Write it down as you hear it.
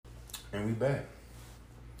And we back.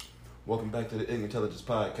 Welcome back to the Intelligence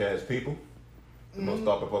Podcast, people. The most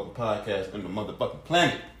thought-provoking podcast on the motherfucking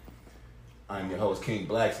planet. I'm your host, King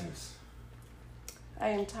Blacksmith. I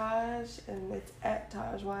am Taj, and it's at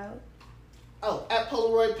Taj Wild. Oh, at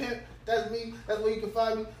Polaroid Pimp. That's me. That's where you can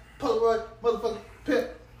find me. Polaroid motherfucking Pimp.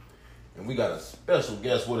 And we got a special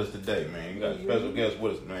guest with us today, man. We got a special guest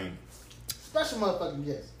with us, man. Special motherfucking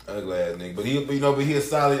guest. Ugly ass nigga. But he a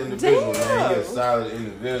solid individual, Damn. man. He a solid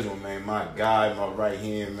individual, man. My guy, my right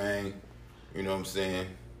hand, man. You know what I'm saying?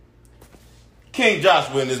 King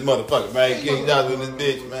Joshua in this motherfucker, man. King Joshua in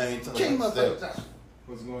this bitch, man. King motherfucking Joshua.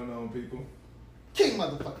 What's going on, people? King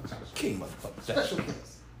motherfucking Joshua. King motherfucker Joshua. Special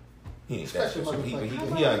guest. He ain't that Special special.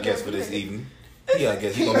 motherfucker. He our guest for this evening. He our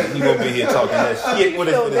guest. He gonna be here talking that shit with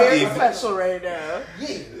us feel for this very evening. special right now. Yeah.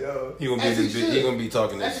 He gonna be As he should. he gonna be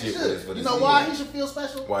talking that As he shit with us should. for this You know evening. why he should feel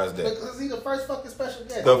special? Why is that? Because he's the first fucking special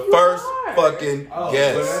guest. The first are. fucking Oh,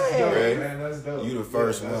 guest, that's dope, right? man. That's dope. You the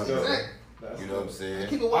first that's one. dope. Exactly. That's You know what I'm dope. saying?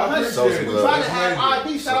 Keep it I 100. appreciate We it. tried to That's have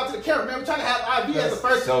amazing. IB. Shout out to the camera, man. We tried to have IB as the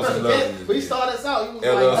first Social special love in guest, this but he bitch. started us out. He was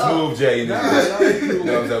LL like, no. Smooth J in this Nah, bitch. y'all ain't cool. You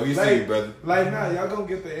know what I'm saying? We see you, brother. Like, nah, y'all gonna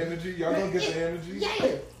get the energy. Y'all gonna get the energy. Yeah.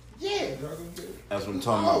 Yeah. Y'all gonna get it. That's what I'm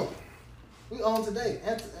talking about. We on today.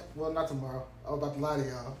 Well, not tomorrow. I was about to lie to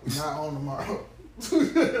y'all. We're not on tomorrow.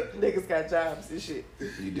 Niggas got jobs and shit.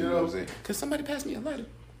 You do what I'm saying? Cause somebody passed me a lighter.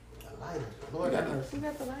 A lighter. Lord have mercy. Who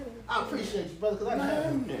got the lighter? I appreciate you, brother, because I didn't have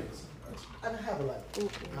one. I didn't have a lighter.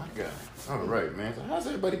 My God. All right, man. So how's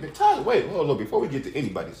everybody been? Tasha, wait, hold on. Before we get to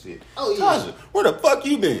anybody's shit. Oh, yeah. Tasha, where the fuck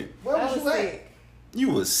you been? Where I was was you at? sick. You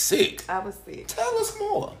was sick. I was sick. Tell us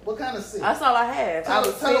more. What kind of sick? That's all I have. I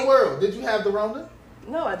was Tell the sick. world. Did you have the Rona?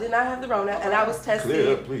 No, I did not have the Rona, and I was Clear it up,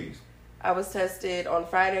 tested. please. I was tested on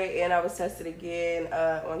Friday, and I was tested again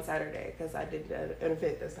on Saturday because I did an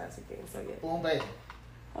event this past weekend. So yeah. Boom, baby.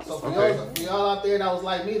 So for Okay. y'all out there that was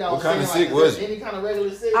like me, that What was kind of saying, sick like, was is there any kind of regular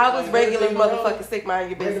sick? I was Like, regular everything wrong? motherfucking sick. Mind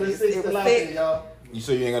your Regular business. sick It was still out there, sick. y'all. You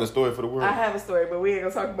sure you ain't got a story for the world? I have a story, but we ain't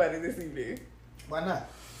gonna talk about it this evening. Why not?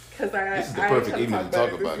 Cause This is the I ain't perfect trying evening to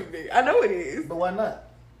talk about this it. evening. I know it is. But why not?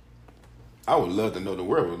 I would love to know. The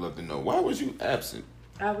world would love to know. Why was you absent?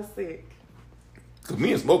 I was sick. Cause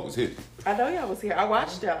me and Smoke was here. I know y'all was here. I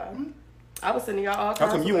watched y'all. I was sending y'all all How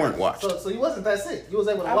kinds come of you weren't messages. watched? So you wasn't that sick. You was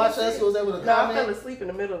able to I watch was us. sick. You was able to No, I fell comment. asleep in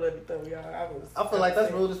the middle of it though, y'all. I feel like that's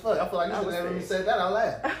sick. rude as fuck. I feel like I you should was never sick. even said that out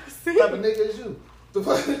loud. I was What sick. type of nigga is you? The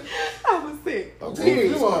fuck? I was sick.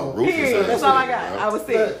 Period. You on. Period. That's all I got. I was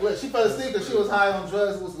sick. Look, she fell asleep because she was high on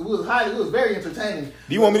drugs. It was very entertaining.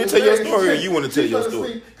 Do you want me to tell your story or you want to tell your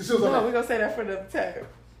story? Because she was No, on we're gonna say that for another time.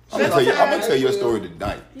 I'm gonna tell your story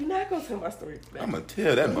tonight. You're not gonna tell my story today. I'm gonna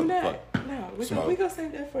tell that You're motherfucker. not. No, we're Smoke. gonna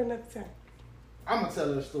save that for another time. I'm gonna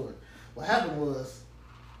tell her a story. What happened was,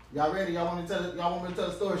 y'all ready? Y'all want me to tell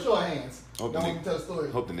the story? Show of hands. Hope Y'all the want me to tell the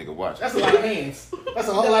story? Hope the nigga watch. That's a lot of hands. That's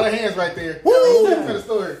a whole lot of hands right there. Woo! Tell the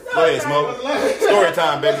story. Go ahead, Smoke. Story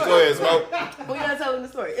time, baby. Go ahead, Smoke. We're not telling the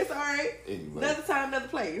story. It's all right. Anyway. Another time, another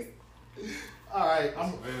place. All right.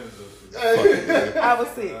 Man, that's Fuck it, man. I was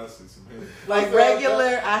sick. I see some hands. Like Okay,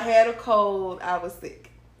 regular, I had a cold. I was sick.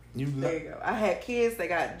 You There you go. I had kids that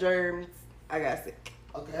got germs. I got sick.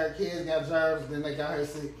 Okay, her kids got germs, then they got her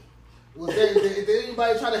sick. Did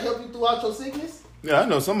anybody try to help you throughout your sickness? Yeah, I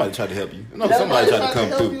know somebody tried to help you. I know Nobody somebody tried to help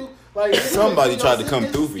come through. you? Like, Somebody tried to come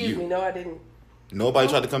sickness? through for Excuse me. you. No, I didn't. Nobody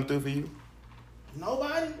tried to come through for you.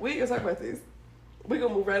 Nobody? We ain't gonna talk about this. We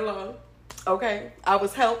gonna move right along. Okay. I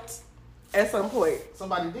was helped at some point.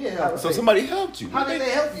 Somebody did help. So somebody helped you. How did they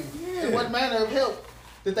help you? Yeah. In what manner of help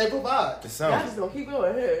did they provide? It Y'all sounds. just gonna keep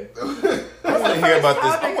going here. I want to hear about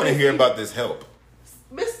this. I want to hear about this help.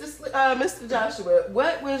 Mr. Joshua,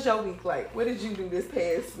 what was your week like? What did you do this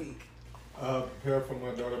past week? Prepare for my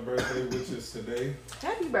daughter's birthday, which is today.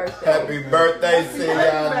 Happy birthday. Happy birthday, Happy see y'all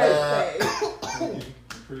now. birthday. Thank you.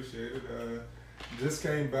 Appreciate it. Just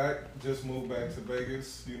came back, just moved back to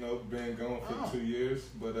Vegas. You know, been gone for 2 years,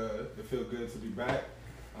 but it feels good to be back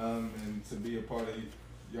and to be a part of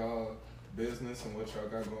y'all business and what y'all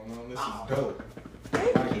got going on. This is dope.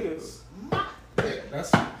 Thank you. Yeah,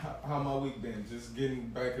 that's how my week been. Just getting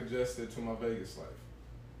back adjusted to my Vegas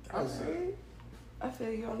life. Okay. I feel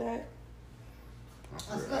you on that.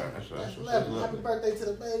 That's lovely. Happy birthday to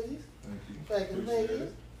the babies. Thank you. Back in Appreciate Vegas.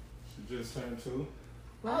 it. She just turned 2.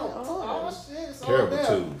 Oh shit. It's all Terrible down.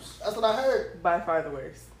 twos. That's what I heard. By far the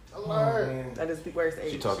worst. That's what I heard. man. That is the worst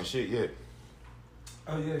age. She talking shit yet?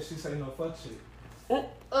 Oh yeah, she say no fuck shit.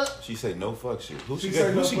 She say no fuck shit. Who She she say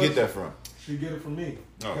get? no Who she fuck get that from? She get it from me.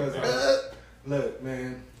 Oh, Because okay. look,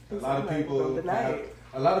 man, a It's lot of like people from the have, night.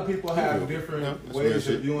 a lot of people have Yeah, different that's real ways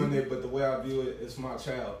shit. of viewing it, but the way I view it, it's my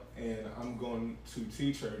child, and I'm going to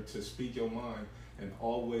teach her to speak your mind and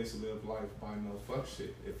always live life by no fuck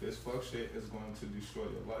shit. If this fuck shit is going to destroy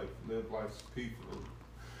your life, live life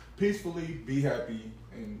peacefully, be happy,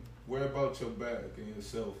 and worry about your bag and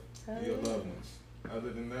yourself and your loved ones.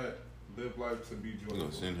 Other than that, live life to be joyful. You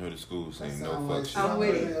gonna send her to school saying no sound fuck like shit. I'm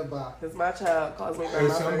with it. Because my child calls me by my If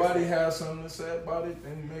first somebody name. has something to say about it,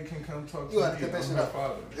 then they can come talk to You me. have to cut that I'm shit her up.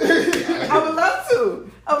 father. I would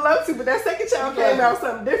love to, but that second child came out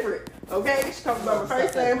something different. Okay, she calls me by my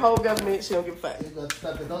first name, whole government. She don't give a fuck. You gotta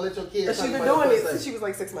stop it. Don't let your kids. But call she's you been by your doing first it name. since she was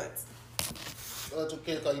like 6 months. Don't let your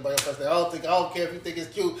kids call you by your first name. I don't care if you think it's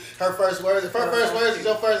cute. Her first words. If her first words is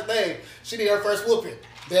your first name, she need her first whooping.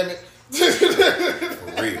 Damn it.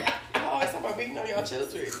 For real. I always talk about beating on y'all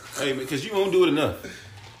children. Hey, because you won't do it enough.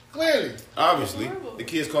 Clearly. Obviously, the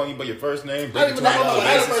kids calling you by your first name, I don't breaking even know my $200 mama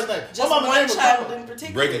basis. first name. Just My mama one name was child Mama. in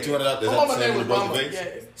particular. Breaking $200, My that's mama the same name as was brother Mama. base.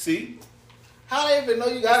 Yes. See? How they even know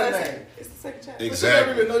you got a name? It's the second child.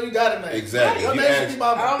 Exactly. They never even know you got a name. Exactly. Your If you name should be ask-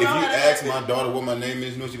 Mama. I don't If know you how to ask do my it. daughter what my name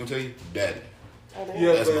is, you know what she gonna tell you? Daddy. I know.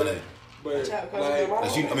 Yeah, That's my name. But Child calls me like, mama.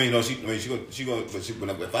 She gonna,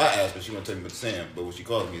 but if I ask her, she gonna tell me with Sam. But what she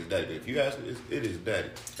calls me is daddy. But if you ask her, it is daddy.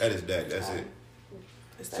 That is daddy. That's it.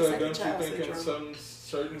 It's that so second don't you child think in syndrome.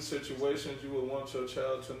 certain situations you would want your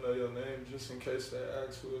child to know your name just in case they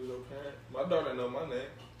ask who is your parent? My daughter know my name,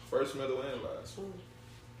 first, middle, and last.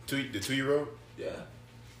 The 2-year-old. Yeah.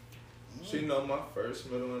 She know my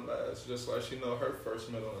first, middle, and last, just like she know her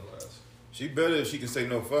first, middle, and last. She better if she can say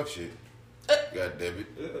no fuck shit. God damn it.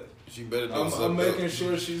 Yeah. She better do I'm something. making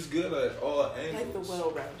sure she's good at all Like the angles.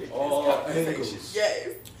 well-rounded All conversation. angles. Yes.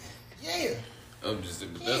 Yeah. I'm just,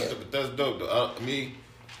 that's dope though. Me,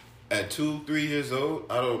 at 2-3 years old,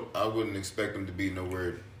 I wouldn't expect them to be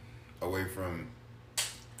nowhere away from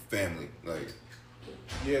family, like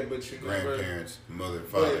Yeah, but you never. grandparents, mother,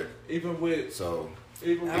 father. But even with So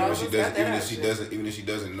even I with almost got that even if she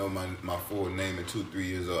doesn't know my full name at 2-3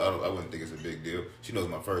 years old, I wouldn't think it's a big deal. She knows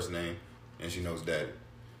my first name and she knows daddy.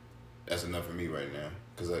 That's enough for me right now.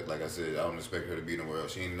 Cause like I said, I don't expect her to be nowhere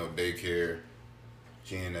else. She ain't no daycare.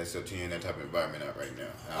 She ain't that type of environment out right now.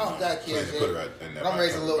 I don't got plan kids to put her yet. in that I'm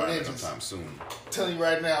raising type of little environment ninjas. sometime soon. I'm telling you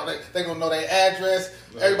right now, they gonna know their address,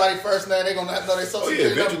 everybody first name, they gonna know their social Oh yeah,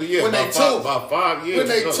 security eventually, number yeah. when they two. About 5 years. When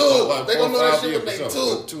they no, two. about They 4 gonna or know that 5 shit years when they or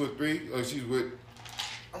so. two. 2 or 3. Like she's with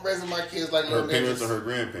I'm raising my kids like her little parents or ninjas. her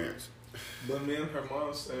grandparents. But me and her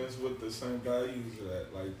mom stands with the same values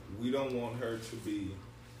that, like, we don't want her to be,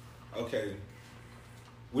 okay,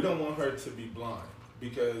 we don't want her to be blind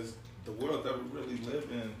because the world that we really live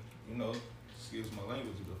in, you know, excuse my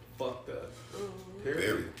language, is fucked up. Period.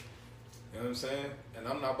 Very. You know what I'm saying? And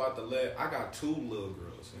I'm not about to I got 2 little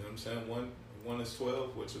girls, you know what I'm saying? One is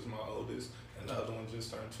 12, which is my oldest, and the other one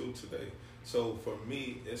just turned 2 today. So for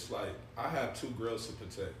me, it's like I have 2 girls to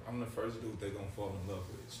protect. I'm the first dude they're gonna fall in love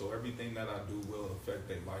with. So everything that I do will affect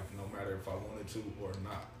their life, no matter if I wanted to or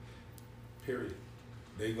not. Period.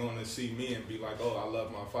 They're gonna see me and be like, "Oh, I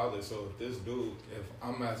love my father." So if this dude, if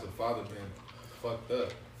I'm as a father being fucked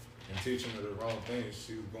up and teaching her the wrong things,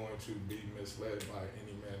 she's going to be misled by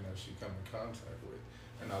any man that she come in contact with,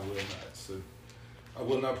 and I will not. So I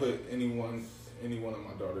will not put any one of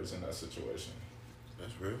my daughters in that situation.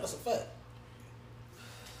 That's real. That's a fact.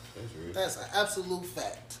 That's real. That's an absolute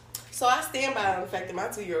fact. So I stand by the fact that my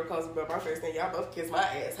 2-year-old calls me by my first name. Y'all both kiss my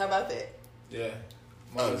ass. How about that? Yeah.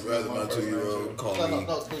 I'd rather my 2-year-old call me.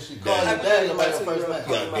 No, when she calls Daddy. you daddy by your first name.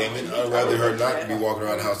 God damn it! I'd rather her not be walking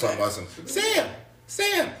around the house talking about some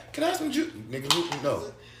Sam, can I have some juice? Nigga, who? No.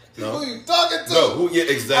 Who you talking to? No, who? Yeah,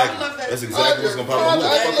 exactly. I love that. That's exactly what's gonna pop up. Who the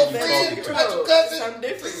I fuck love are you that. talking to? Not your cousin. I'm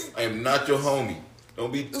different. I am not your homie.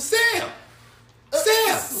 Don't be Sam. Can I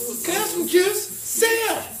have some juice?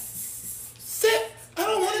 Sam. I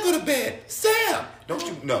don't want to go to bed. Sam. Don't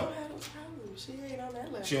you? No. She ain't on that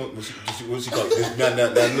level. She don't. What's she called? Now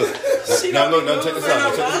look. She Now don't look. Now be check this moving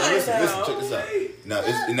out. her Listen. mind Check this out.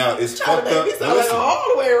 now. Now it's Trying fucked to up. make me Now sound like listen.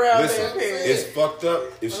 all the way around Listen, there. it's fucked up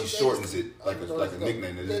if she shortens it like a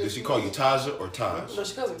nickname. Does she call you Taja or Taj? No,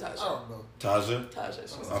 she calls me Tasha. I don't know. Taja?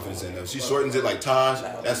 Tasha. I'm finna say no. She shortens it like Taj.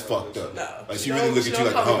 No. That's fucked up. No. Like she really look at you like a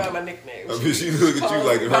She don't call me by homie. my nickname. I mean, she look at you calls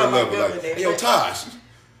like me her by my level. Like, middle name. hey, yo, Taj.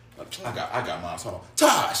 I got mine. Hold on.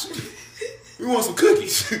 Taj. We want some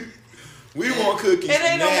cookies. We want cookies. It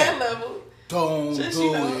ain't now. on that level. Don't Just, do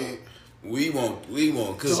you know. it. We want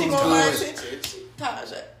cookies. She want my Taj. attention.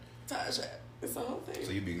 Tasha. It's the whole thing.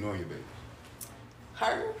 So you be ignoring your baby.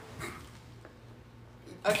 Her?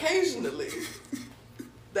 Occasionally.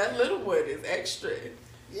 That little one is extra.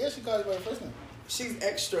 Yeah, she calls you by your first name. She's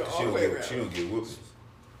extra She all the don't way get. around. She don't get whoopings.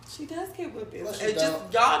 She does get whippings. No, she It's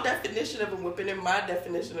just don't. y'all definition of a whipping and my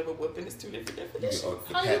definition of a whipping is 2 different definitions.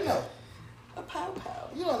 How do you know? A pow pow.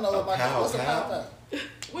 You don't know about that. What's a pow pow?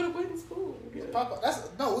 With a wooden spoon. Yeah.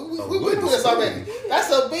 We went through this already. That's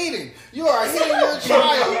a beating. You are hitting your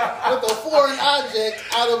child with a foreign object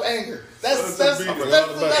out of anger. That's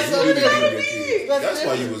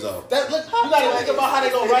why you was out. Look, you gotta think about how they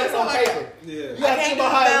gonna write it on paper. Yeah. You gotta think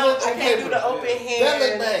about how it looks on I can't paper. do the open hand. That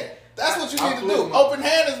look bad. That's what you need to do. Open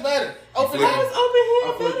hand is better. Open How hand is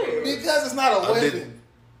open hand better? because it's not a weapon.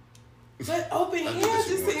 But open hand just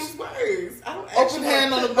seems worse. I don't Open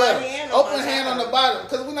hand on the bottom. Open hand on the bottom. bottom.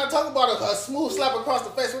 Because we're not talking about a smooth slap across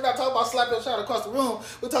the face. We're not talking about slapping your child across the room.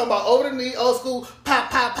 We're talking about over the knee, old school,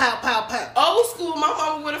 pop, pop, pop, pop, pop. Old school, my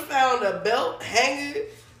mama would have found a belt, hanger,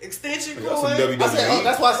 extension cord. I said,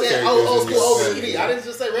 that's why I said old school over the knee. I didn't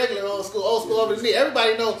just say regular old school over the knee.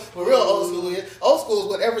 Everybody knows what real old school is. Old school is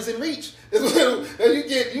whatever's in reach.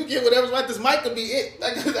 You get whatever's right. This mic could be it.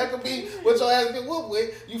 That could be what your ass get whooped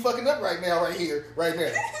with. You fucking up right now, right here, right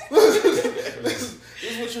now. This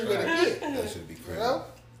is what you're gonna get. That should be crazy. You know?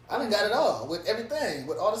 I done got it all with everything,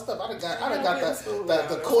 with all the stuff. I done got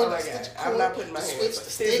the cord, the stitch cord, I'm not putting my the hands. switch, the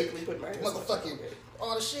stick, Putting my hands motherfucking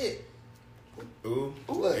all the shit. Ooh.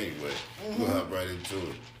 Look. Anyway, we'll hop right into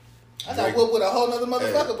it. I got whooped with a whole nother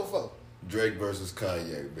motherfucker before. Drake versus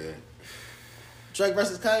Kanye, man. Drake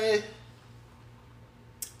versus Kanye.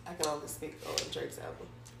 I can only speak on Drake's album.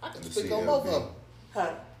 I can The speak on CLB. both of them.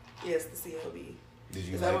 Huh? Yes, the CLB. Did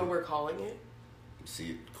you Is like that what it? we're calling it?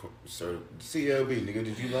 Sir, CLB, nigga,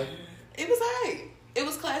 did you like it? It was alright. It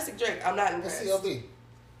was classic Drake. I'm not The impressed. CLB.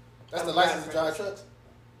 That's I'm the not license to drive impressed.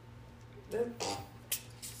 trucks.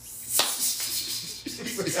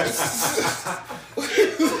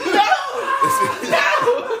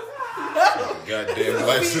 Goddamn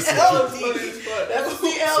license. CLB. That was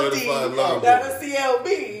Certified CLD. lover boy. That was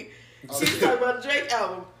CLB. She's talking about the Drake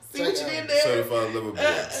album. See what you did there? Certified lover boy.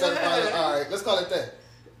 Certified. All right, let's call it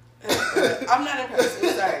that. I'm not impressed. It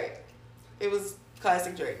was alright. It was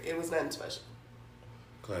classic Drake. It was nothing special.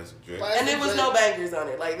 Classic Drake. Classic And there was Drake. no bangers on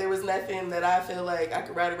it. Like, there was nothing that I feel like I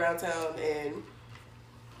could ride around town and,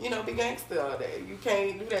 be gangster all day. You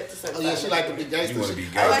can't do that to certain Oh yeah, she like to be gangster. You want to be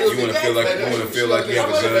I like gangster. to You be want to feel like gangster. you want to feel like you I have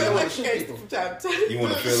want a to feel gun. like Shoot a gangster people. from time to time. You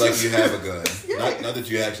want to feel like you have a gun. Yeah. Not that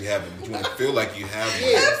you actually have it, but you want to feel like you have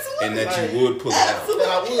one, Absolutely. and that you would pull it out Absolutely.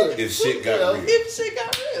 I would. if shit got real. If shit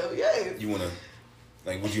got real, yes. You want to,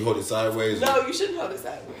 would you hold it sideways? No, you shouldn't hold it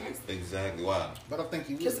sideways. Exactly. Why? But I think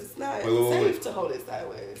you Because would. it's not Wait. safe to hold it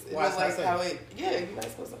sideways. It Why was it's not like safe? how it, you're not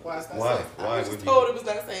supposed to. Why it's not Why? safe? I Why was would just you? told it was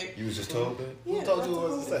not safe. You was just told that? Who told you not it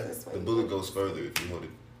wasn't hold safe? this way. The bullet goes further if you hold it.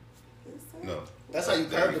 It's safe. No. That's how you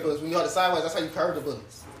curve the bullets. When you hold it sideways, that's how you curve the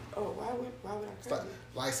bullets. Oh, why would I It's curve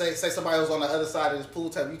like, it? say somebody was on the other side of this pool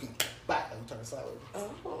table, you can back and turn it sideways.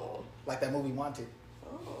 Oh, Like that movie Wanted.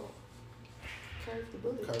 curve the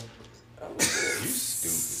bullet. Curve. Oh. You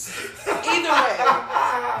stupid. Either way,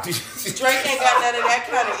 Drake ain't got none of that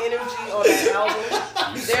kind of energy on that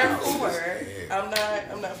album. Therefore,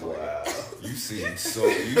 I'm not for it. You seem like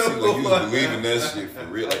you was believing that shit for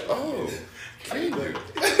real. Like, oh, Kendrick.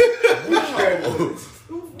 Wow.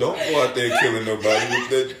 Don't go out there killing nobody with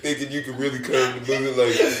that, thinking you can really curve the bullet.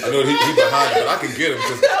 Like, I know he behind it, but I can get him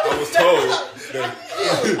because I was told that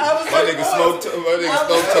my nigga Smoke told me I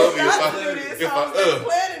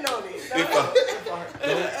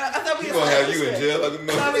thought we he gonna have you in jail like a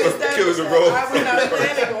motherfucker killing the role. role. I was not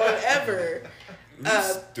planning on ever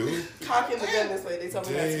Dude, cocking the gun this way. They told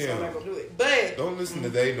me not to, so I'm not gonna do it. But don't listen to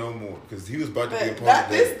they no more because he was about to be a part not of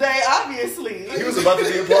this that. day, obviously. He was about to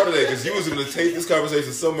be a part of that because you was going to take this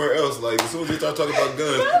conversation somewhere else. Like as soon as we start talking about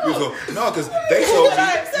guns, you was going, no, because they told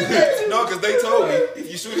me. No, because they told me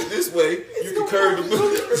if you shoot it this way, you can curve the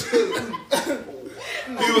bullet.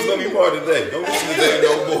 He was going to be part of that. Don't listen to that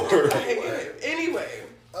no more. Anyway.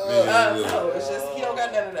 Man, No, it's just he don't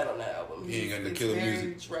got none of that on that album. He ain't got the It's killer very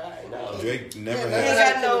music. Dry. No. Drake never He ain't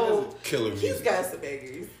had got no killer He's music. got some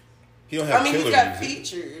bangers. He don't have I mean, killer he's got music.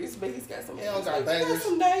 features, but he's got some. He don't got He bangers. got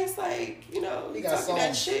some nice, like He he got talking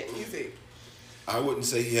that songs. shit music. I wouldn't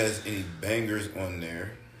say he has any bangers on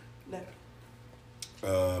there, No.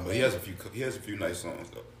 but he has a few. He has a few nice songs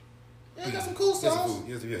though. Yeah, he got some cool songs.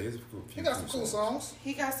 He has a few He got some cool songs.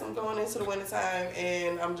 He got some going into the wintertime,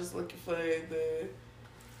 and I'm just looking for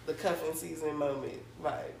the cuffing season moment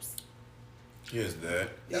vibes. He has that.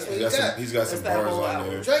 That's Yeah. what he got. He's got some That's that bars whole on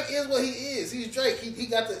album. there. Drake is what he is. He's Drake. He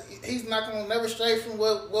got the. He's not gonna never stray from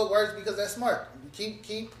what works because that's smart.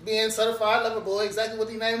 Keep being certified lover boy. Exactly what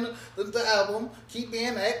he named the album. Keep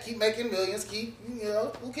being that. Keep making millions. Keep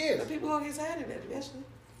who cares? But people gonna get tired of that eventually.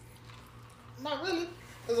 Not really.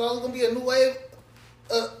 There's always gonna be a new wave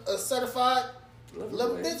of certified love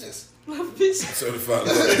boys. bitches. Love bitches. Certified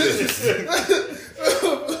love bitches.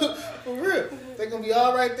 For real. real. They're gonna be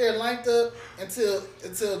all right there, lined up until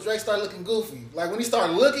Drake start looking goofy. Like when he start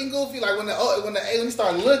looking goofy, like when he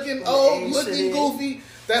start looking looking goofy,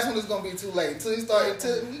 that's when it's gonna be too late. Until he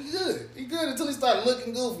good until he start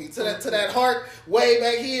looking goofy. To that heart way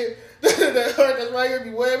back here, that heart that's right here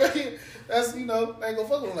be way back here. That's I ain't gonna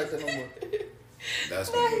fuck with him like that no more. Now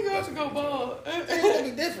he gonna have to go bald. It's gonna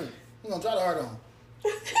be different. He gonna try the heart on.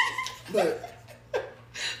 But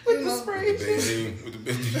with the spray. With the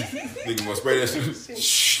benzene. Nigga gonna spray that shit.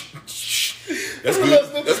 That's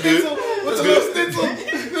good. good. That's good.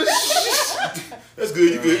 That's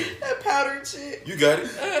good. You good. That powdered shit. You got it.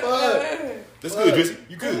 That's good, Jesse.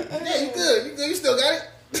 You good. Yeah, you good. You good. You still got it.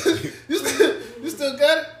 you still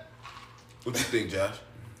got it. What you think, Josh?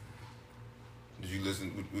 Did you listen?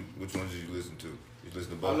 Which ones did you listen to? You listen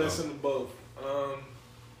to both? I listened to both.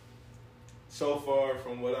 So far,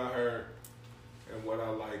 from what I heard and what I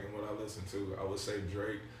like and what I listen to, I would say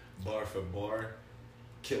Drake, bar for bar,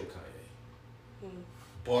 kill Kanye.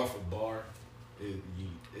 Bar for bar,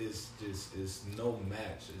 it's no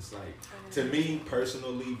match. It's like, to me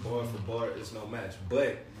personally, bar for bar is no match.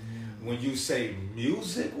 But when you say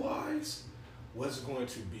music-wise, what's going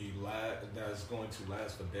to be that's going to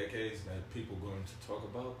last for decades that people are going to talk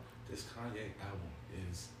about, this Kanye album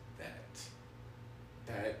is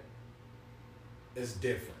that is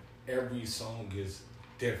different. Every song is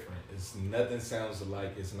different. It's nothing sounds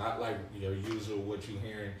alike. It's not like your usual what you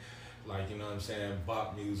hearing, like, you know what I'm saying,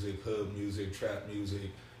 bop music, hood music, trap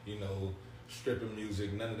music, stripping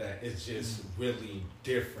music, none of that. It's just really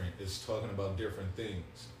different. It's talking about different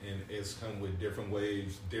things. And it's come with different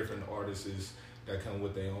waves, different artists that come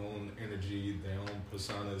with their own energy, their own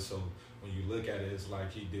persona. So when you look at it, it's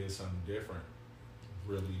like he did something different.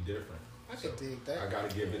 Really different. I could dig that. I gotta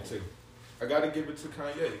give it to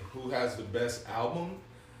Kanye. Who has the best album?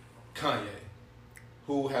 Kanye.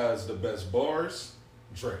 Who has the best bars?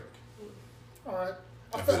 Drake. All right.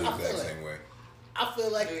 I feel the exact same way. I feel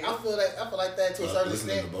like that to a certain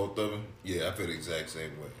listening extent. to both of them, yeah, I feel the exact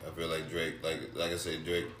same way. I feel like Drake, like I said,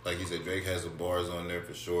 Drake, like you said, Drake has the bars on there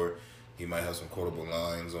for sure. He might have some quotable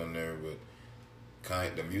lines on there, but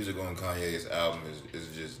the music on Kanye's album is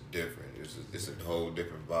just different. It's a whole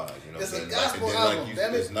different vibe. It's a gospel album.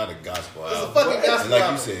 It's not a gospel album. It's a fucking gospel and like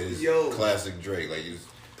album. you said, it's classic Drake. Like you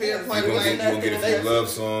pinpoint gonna get a few blank. love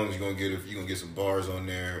songs. You're gonna get some bars on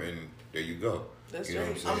there, and there you go. That's you know right.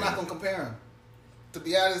 what I'm saying? I'm not gonna compare him. To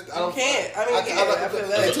be honest, I don't. Can't. I feel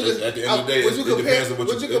that. At the end of the day, it depends on what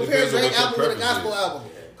would you compare Drake album with a gospel album?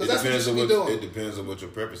 Because that's what you should be doing. It depends on what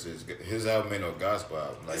your purpose is. His album ain't no gospel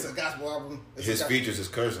album. Like, it's a gospel album. His features is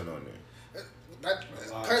cursing on there.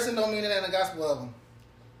 Cursing don't mean it ain't a gospel album.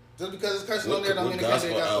 Just because it's cursing on there don't mean it can't be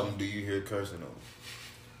a gospel gospel album do you hear cursing on?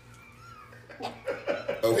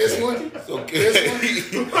 Okay. This one? Okay.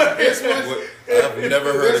 This one? I've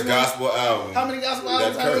never heard a gospel album. How many gospel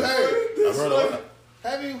albums have you heard? I've heard a lot.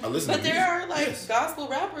 Have you? I listen but to there music. are gospel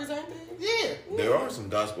rappers, aren't there? Yeah. There are some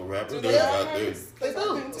gospel rappers. They do.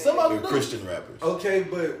 Some of them They're Christian rappers. Okay,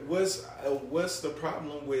 but what's the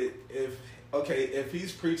problem with if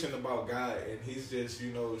he's preaching about God and he's just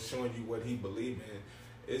showing you what he believes in?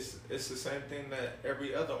 It's the same thing that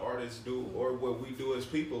every other artist do, or what we do as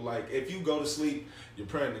people. Like, if you go to sleep, you're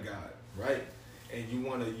praying to God, right? And you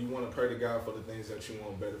wanna pray to God for the things that you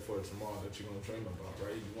want better for tomorrow, that you're gonna dream about,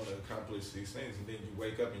 right? You wanna accomplish these things, and then you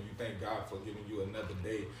wake up and you thank God for giving you another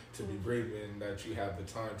day to be breathing, that you have the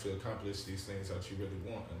time to accomplish these things that you really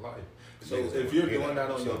want in life. So if you're doing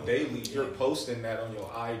that on your daily, you're posting that on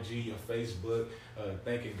your IG, your Facebook,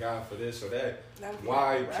 thanking God for this or that.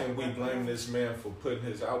 Why can we blame this man for putting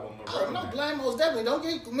his album around? No, blame most definitely. Don't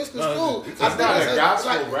get misconstrued. It's not a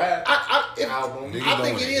gospel rap album. I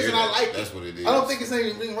think it is, and I like it. That's what it is. I don't think it's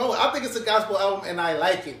anything wrong with it. I think it's a gospel album, and I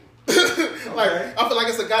like it. I feel like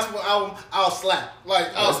it's a gospel album. I'll slap. It's a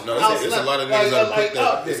lot of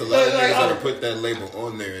niggas that put that label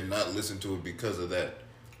on there and not listen to it because of that.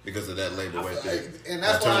 Because of that label right there. And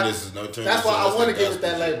that's why I want to give it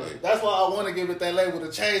that label. That's why I want to give it that label to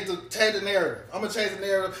change the narrative. I'm going to change the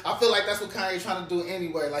narrative. I feel like that's what Kanye's trying to do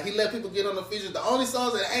anyway. Like, he let people get on the features. The only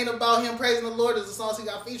songs that ain't about him praising the Lord is the songs he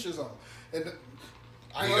got features on. And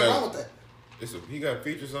I ain't nothing wrong with that. He got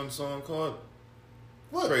features on the song called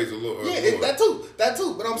what? Praise the Lord. Yeah, that too.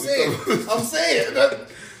 But I'm saying.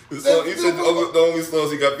 He said the only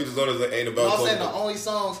songs he got features on ain't about. No, I'm saying the only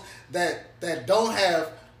songs that don't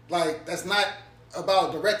have, that's not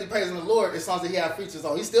about directly praising the Lord is songs that he have features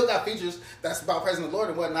on. He still got features that's about praising the Lord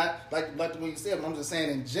and whatnot, like the way you said, but I'm just saying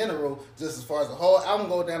in general, just as far as the whole album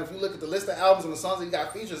go down, if you look at the list of albums and the songs that he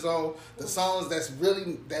got features on, the songs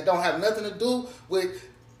that don't have nothing to do with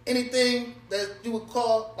anything that you would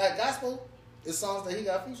call like gospel is songs that he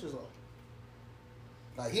got features on.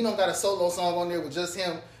 Like he don't got a solo song on there with just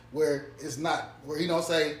him where it's not where he don't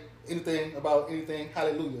say anything about anything.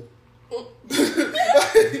 Hallelujah. like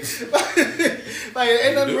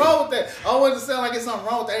ain't nothing wrong with that. I don't want it to sound like it's something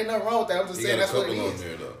wrong with that. Ain't nothing wrong with that. I'm just saying that's what it is.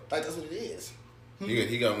 There, though. Like that's what it is.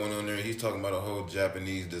 He got one on there. He's talking about a whole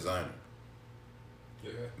Japanese designer.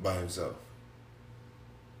 Yeah. By himself.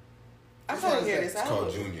 I can't hear this It's album.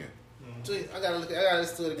 called Junior. I gotta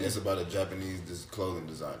listen to it again. It's about a Japanese clothing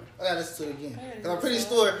designer. I gotta listen to it again. Cause I'm pretty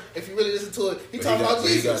sure if you really listen to it, he talking about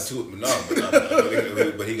Jesus.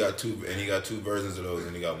 But he got two, and he got two versions of those,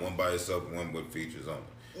 and he got one by itself, and one with features on it.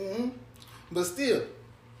 Mm-hmm. But still,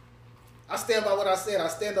 I stand by what I said. I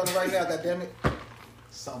stand on it right now. God damn it,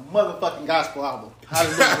 it's a motherfucking gospel album.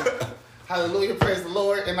 Hallelujah. Hallelujah, praise the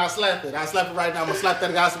Lord, and I slap it. I slap it right now. I'm gonna slap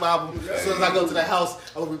that gospel album. As soon as I go to the house,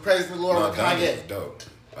 I will be praising the Lord with Kanye Kanye. is dope.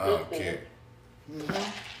 I don't care.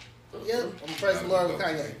 Mm-hmm. Yep, I'm gonna praise the Lord with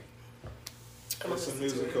Kanye. It's a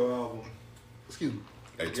musical album. Excuse me.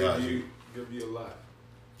 Hey, Give you a lot.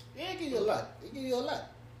 Yeah, it give you a lot. It give you a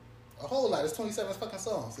lot. A whole lot. It's 27 fucking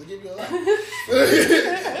songs. It give you a lot. that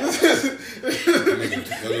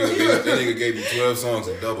nigga gave you 12 songs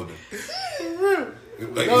and doubled them.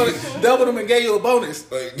 Like, doubled them and gave you a bonus.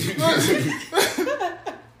 Like,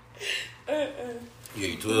 yeah,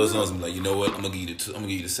 you 12 songs. I'm like, you know what? I'm gonna give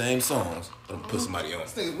you the same songs, but I'm gonna put somebody on.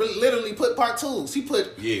 This nigga literally put part twos. He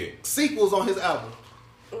put sequels on his album.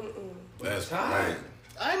 That's crazy.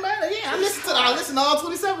 I ain't mad at I listened to all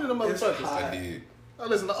 27 of them motherfuckers. I did. I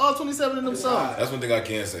listened to all 27 of them songs. That's one thing I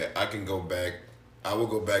can say. I can go back. I will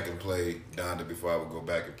go back and play Donda before I would go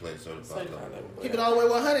back and play Certified Lover Boy. Keep it all the way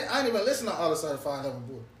 100. I didn't even listen to all the Certified Lover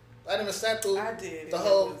Boy. I didn't even sat through the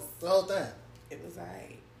whole thing. It was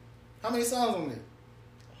alright. How many songs on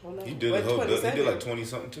there? He did the whole. He did like 20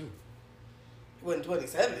 something too. It wasn't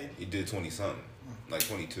 27. He did 20 something, like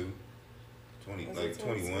 22, 20, like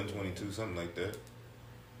 21, 22, something like that.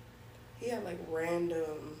 He had like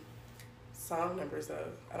random song numbers though.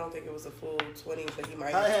 I don't think it was a full 20, but he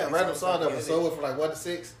might. I had random song numbers, so it went from like 1 to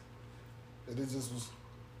 6. And it just was.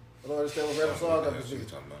 I don't understand what random song numbers you is.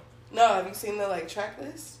 talking about. No, have you seen the like track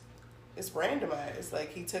list? It's randomized.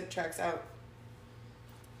 Like he took tracks out.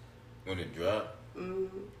 When it dropped,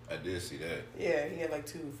 Mm-hmm. I did see that. Yeah, he had like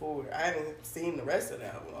 2 forward. I haven't seen the rest of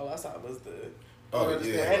the album. All I saw was the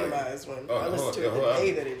randomized one. I listened to it the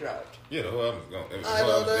day that it dropped. Yeah, the whole album's gone. I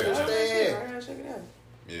don't understand. I gotta check it out.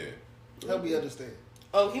 Yeah. Help me understand.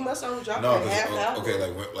 Oh, he must have dropped No, half an album. okay,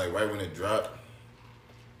 like right when it dropped,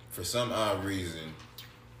 for some odd reason,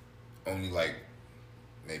 only like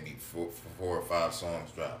maybe four or 5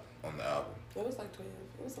 songs dropped on the album. It was like 12.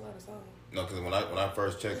 It was a lot of songs. No, because when I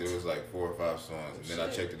first checked it was like 4 or 5 songs, and then I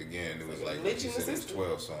checked it again, and it was like you said, it was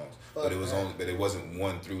 12 songs, but it was but it wasn't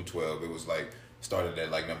 1 through 12. It was like started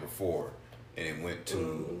at like number 4, and it went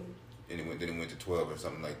to, and it went to 12 or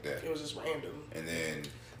something like that. It was just random. And then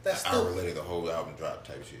That's an hour later, the whole album dropped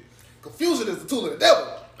type shit. Confusion is the tool of the devil.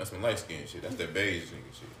 That's some light skin shit. That's that beige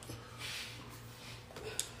nigga shit.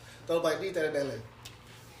 Don't nobody need that in LA.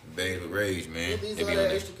 Beige with rage, man. These They are be that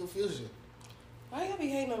on extra confusion. Why y'all be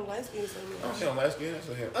hating on light skin so I much? don't hate on light skin. That's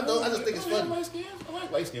a hell. I just think it's funny. Light skin. I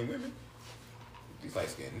like light skin women. These light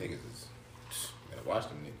skin niggas is. You gotta watch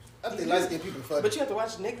them niggas. I think light skinned people funny. But you have to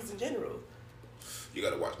watch niggas in general. You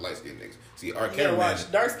gotta watch light skin niggas. See, our You gotta cameraman.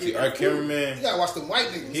 watch dark skin See, our niggas. cameraman. You gotta watch them white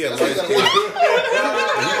niggas. He a That's light what skin. you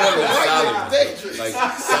gotta watch. He like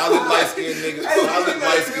solid light skin niggas. Solid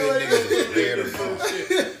light skin niggas is rare to find.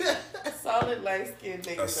 Solid light skin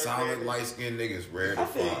niggas. A solid light skin nigga is rare to I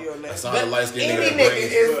feel find. you on that. A solid light skin Any nigga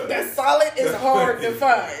nigga is that solid is hard to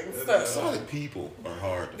find. So. solid people are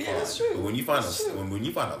hard to Yeah, find. that's true. But when you find That's when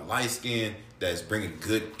you find a light skin that's bringing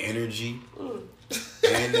good energy, and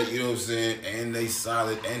they, you know what I'm saying, and they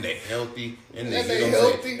solid, and they healthy, and they, And they you know what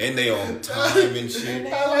I'm healthy. saying, and they on time and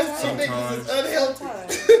shit. I like some niggas Sometimes is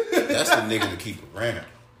unhealthy. that's the nigga to keep around.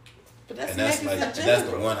 But that's And that's niggas like in that's the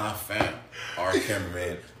general. one I found. Our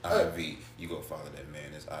cameraman IV. You go follow that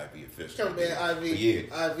man. It's IV official. Cameraman IV. Yeah.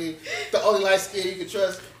 IV. The only light skin you can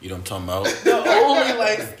trust. You know what I'm talking about? The only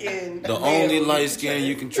light skin. The only light skin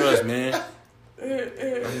you can trust, man.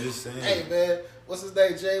 I'm just saying. Hey man, what's his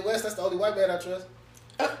name? Jay West. That's the only white man I trust.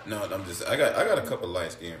 No, I'm just. I got a couple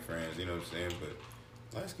light skinned friends. You know what I'm saying? But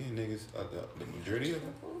light skinned niggas, the majority of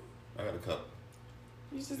them, I got a couple.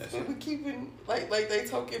 You just That's we it. keeping like they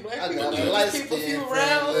toking black I people. got You a light just keep a skin few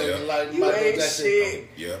friend. around. Like You Michael ain't Jackson. shit.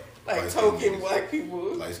 Yeah. Like light-skinned token niggas. black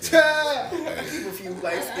people. Light skinned niggas. Keep a few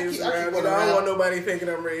light skins I keep around, one but I don't around. want nobody thinking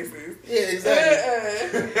I'm racist. Yeah,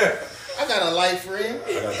 exactly. I got a life friend. I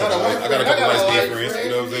got a couple light friends. You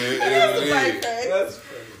know what I'm saying? That's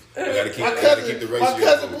I gotta keep the ratio. My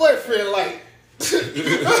cousin boyfriend like.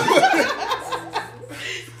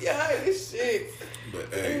 Yeah, this shit.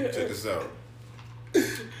 But hey, check this out.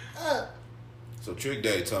 So Trick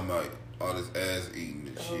Daddy talking about all this ass eating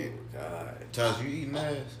and shit. Oh God. Taj, you eating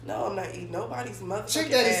ass? No, I'm not eating nobody's motherfucking Trick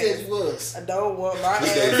Daddy ass. said you was. I don't want my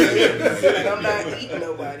ass eaten, and I'm not eating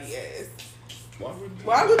nobody's ass.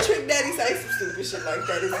 Why would Trick Daddy say some stupid shit like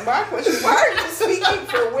that? Is my question. Why are you speaking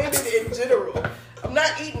for women in general? I'm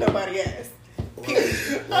not eating nobody's ass.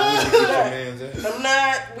 Period. I'm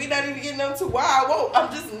not. We not even getting into why I won't.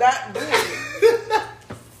 I'm just not doing it.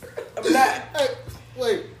 I'm not. Hey,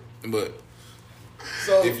 wait. But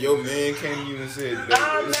So if your man came to you and said,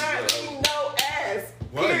 I'm not eating no ass.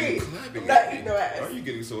 why are you Period. clapping? I'm not eating no ass. Why are you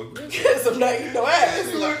getting so aggressive? Because I'm not eating no ass.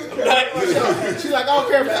 I'm not eating no ass. she's like, I don't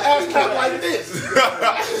care if the ass clap like this.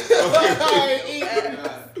 I ain't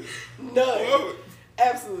eating. None.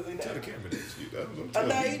 Absolutely Tell the not. camera that shit. I'm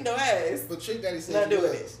not eating no ass. But Trick Daddy said Not you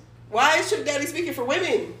doing was. it. Why is Trick Daddy speaking for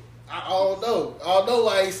women? I don't know. I don't know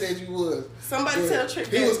why he said you was. Somebody tell Trick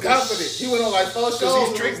Daddy. He was confident. He went on like 4 shows. Because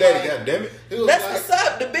he's Trick Daddy, goddammit. He was That's like, what's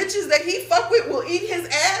up. The bitches that he fuck with will eat his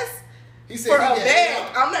ass he said for he a got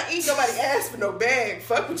bag. I'm not eating nobody's ass for no bag.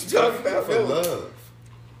 Fuck what you talking about. For love.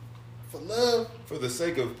 For love. For the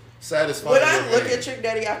sake of satisfying When your I look man. at Trick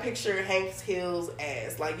Daddy, I picture Hank Hill's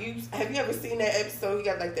ass. Like have you ever seen that episode? He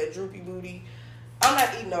got like that droopy booty. I'm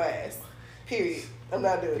not eating no ass. Period. I'm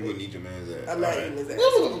not doing You wouldn't it. eat your man's ass. I'm not All right. eating his ass.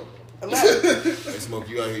 Woo. I'm not. Hey, Smoke,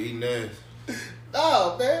 you out here eating ass?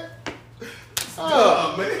 Oh, man.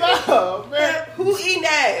 Oh, man. Oh, man. Who eating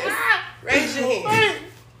ass? Raise your hand.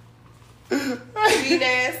 Who eating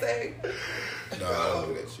ass? Say. No, I don't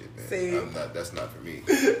do that shit, man. See? I'm not. That's not for me.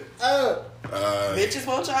 Bitches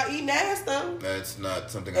want y'all eating ass though. That's not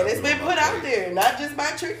something. And I it's been on my put out plate. there, not just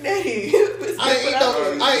by Trick Daddy. It's I been ain't put out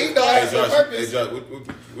there. no Hey ass on Josh, purpose. hey Josh,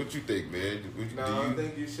 what you think, man? No, I don't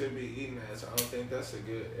think you should be eating ass. I don't think that's a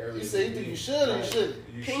good area. You say you think you should or you shouldn't?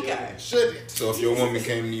 You Pink shouldn't. eye. Shouldn't. So if your woman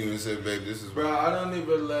came to you and said, "Babe, this is," Bro, I don't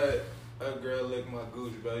even let a girl lick my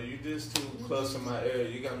gooch, bro. You just too close to my area.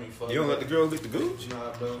 You got me fucked you don't let up. the girl lick the gooch?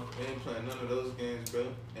 Nah, bro. We ain't playing none of those games, bro.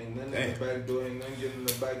 Ain't nothing in Damn. the back door. Ain't nothing getting in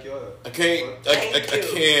the backyard. I can't. I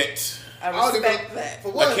can't. I respect that.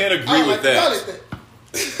 For one, I can't agree I don't with like that. to call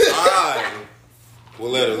it I will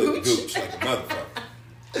let her lick the gooch like a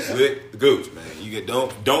motherfucker. Lick the gooch, man. You get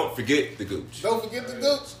don't forget the gooch. Don't forget the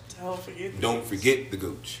gooch. Don't forget. Don't forget the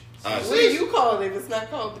gooch. What do you call it if it's not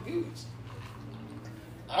called the gooch?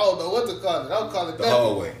 I don't know what to call it. I'll call it The that.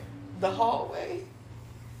 hallway. The hallway.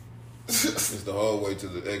 It's the hallway to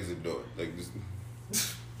the exit door. Like this,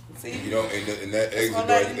 See, you know, and that exit I'm door,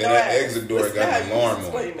 not and eating no that ass. exit door Listen got how an you alarm on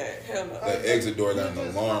explain it. that. Hell no. That exit door got an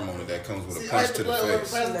alarm on it that comes with a See, I punch had to to play the with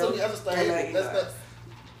face. my friends told me I just started hating. That's not.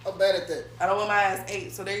 I'm bad at that. I don't want my ass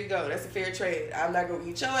ate, so there you go. That's a fair trade. I'm not gonna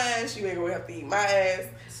eat your ass. You ain't gonna have to eat my ass.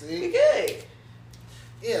 We See? good.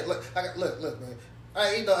 Yeah, look, look, man. I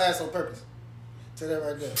ain't eat no ass on purpose. Tell that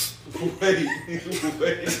right there.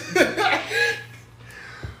 Wait.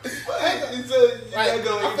 You said you're not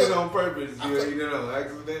gonna eat it on purpose. You eat it on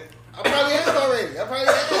accident. I probably have already. I probably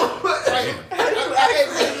have. I ate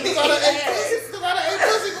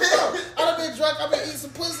pussy before. I done been drunk. I've been eating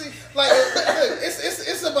some pussy. Like, look,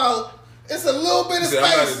 it's about. It's a little bit of See, I'm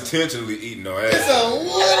not space. intentionally eating no It's ass. a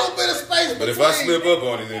little bit of space. But if I between- slip up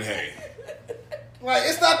on it, then hey. like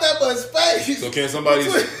it's not that much space. So can somebody?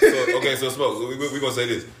 So Smoke. We gonna say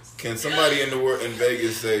this. Can somebody in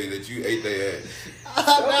Vegas say that you ate their ass? I doubt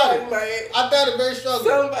Somebody it. might. I doubt it very strongly.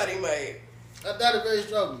 Somebody might. I doubt it very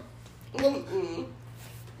strongly.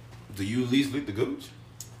 Do you at least lick the gooch?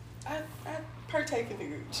 I partake in the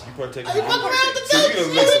gooch. You partake. Are you fucking around with the So you gooch?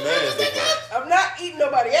 done lick some ass this time. I'm not eating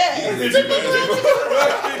nobody's ass.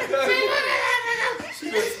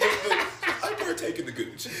 I partake in the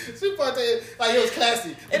gooch. She partake like it was classy.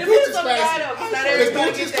 The It gooch depends is on the guy classy. though, 'cause not The everybody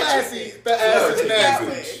gooch get is that classy. treatment. The ass is Put it that nasty.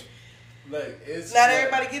 way. Like it's Not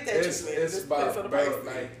everybody get that It's treatment. it's It depends about on the bro. person.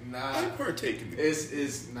 Like I nah. partake in the gooch.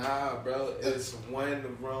 It's nah, bro. It's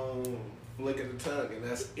one wrong flick of the tongue, and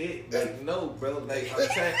that's it. Like no, bro. Like I'm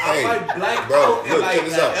saying, Hey, I might black bro, out and look, like check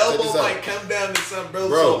this the out, check elbow this out. might come down to something, bro.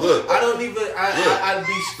 Bro, so look. I don't even. I'd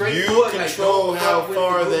be straight. You forward, control like, how don't fuck with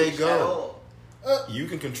far the they gooch go. at all. You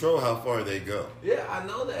can control how far they go. Yeah, I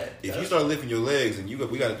know that. If you start lifting your legs, and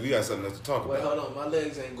we got something else to talk Wait, about. hold on. My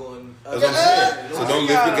legs ain't going. That's what I'm saying. So don't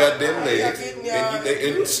lift your goddamn legs,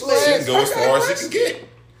 and she can go as far as she can get.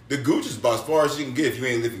 The gooch is about as far as you can get if you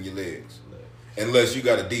ain't lifting your legs. Unless you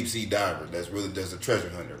got a deep sea diver that's a treasure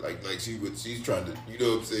hunter. Like she's trying to, you know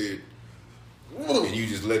what I'm saying? and you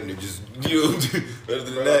just letting it just, other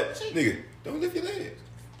than that, nigga, don't lift your legs.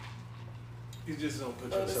 You just don't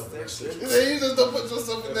put yourself in that situation. You just don't put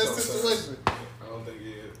yourself in that situation. I don't think it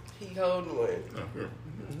is. He holding one.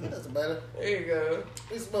 It doesn't matter. There you go.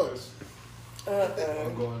 He smokes.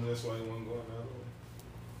 One going this way, one going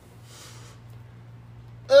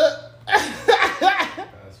the other way.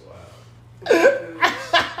 That's wild.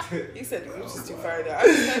 He said the gooch is too far down. I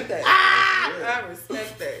respect that. I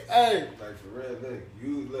respect that. Hey. Like for real,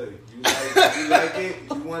 you like it,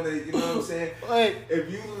 you wanna, you know what I'm saying? Wait.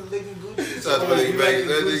 If you licking Gucci,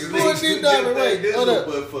 hold up.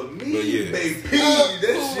 But for me, baby,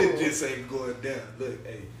 that shit just ain't going down. Look,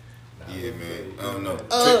 hey. Yeah, man. I don't know.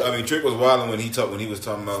 Trick was wilding when he was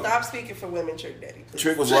talking about. Stop speaking for women, Trick Daddy. Please.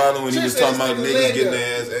 Trick was wilding when he was talking about niggas getting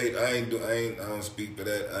their ass. Hey, I don't speak for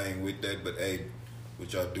that. I ain't with that. But hey,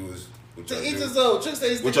 what y'all do is what y'all do.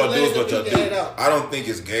 What y'all do is what y'all do. I don't think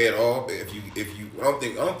it's gay at all. But if you, I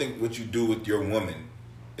don't think what you do with your woman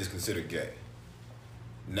is considered gay.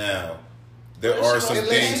 Now. There are some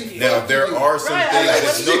things. Now there are some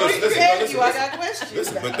things. Listen. I got questions.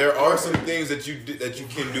 Listen, but there are some things that you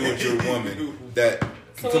can do with your woman that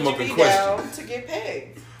can come up in question. Down to get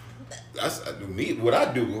pegged? That's me. What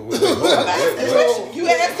I do? You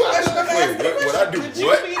asked the question. What I do? Would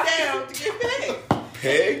you be down to get pegged?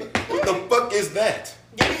 Peg? What the fuck is that?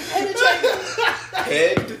 Getting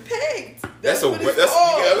penetrated. Pegged. That's a nickname for that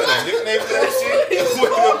shit. Wait a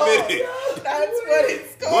minute. That's what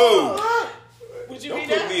it's called. Whoa. Would you don't be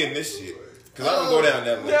put down? me in this shit. Cause I don't go down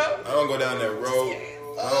that way. I don't go down that road.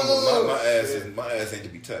 My ass ain't to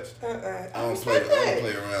be touched. I don't play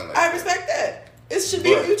around like that. I respect that. It should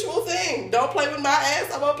be a mutual thing. Don't play with my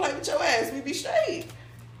ass. I won't play with your ass. We be straight.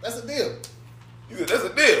 That's a deal. You said that's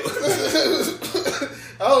a deal.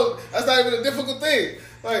 That's not even a difficult thing.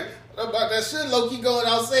 Like about that shit, low key going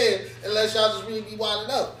out saying unless y'all just really be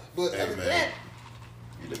wilding up. But hey, man.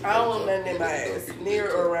 I don't want nothing in my ass, near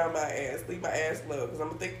or around my ass. Leave my ass low, because I'm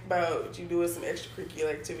going to think about you doing some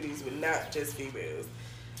extracurricular activities with not just females.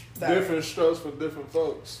 Sorry. Different strokes for different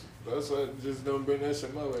folks. That's why just don't bring that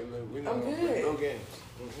shit my way. Look, we know no games.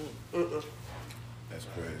 That's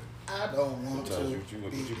crazy. I don't want to.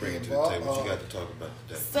 What you bring to the table? What you got to talk about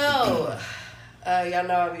today? So, y'all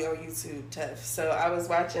know I'll be on YouTube tough. So I was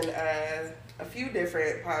watching a few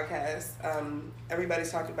different podcasts.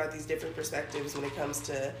 Everybody's talking about these different perspectives when it comes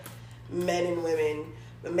to men and women,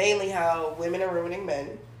 but mainly how women are ruining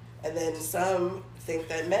men, and then some think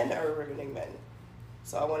that men are ruining men.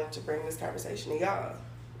 So I wanted to bring this conversation to y'all,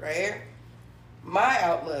 right? My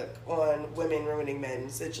outlook on women ruining men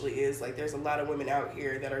essentially is like there's a lot of women out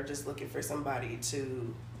here that are just looking for somebody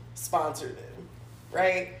to sponsor them,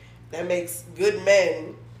 right? That makes good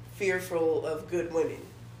men fearful of good women.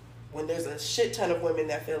 When there's a shit ton of women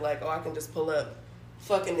that feel like, oh, I can just pull up,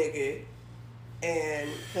 fuck a nigga, and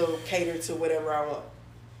he'll cater to whatever I want,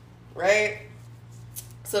 right?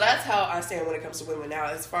 So that's how I stand when it comes to women. Now,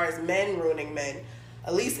 as far as men ruining men,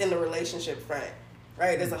 at least in the relationship front,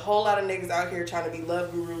 right? There's a whole lot of niggas out here trying to be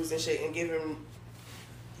love gurus and shit and giving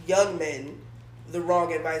young men the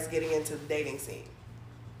wrong advice getting into the dating scene,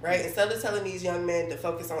 right? Instead of telling these young men to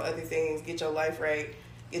focus on other things, get your life right,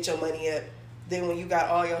 get your money up, then when you got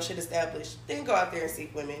all your shit established, then go out there and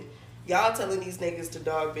seek women. Y'all telling these niggas to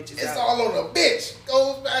dog bitches it's out. It's all on a bitch.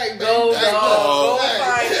 Go find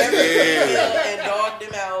every female and dog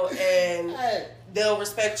them out, and they'll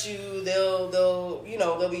respect you.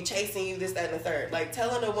 They'll be chasing you, this, that, and the third. Like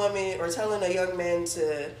telling a woman or telling a young man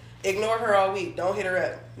to ignore her all week, don't hit her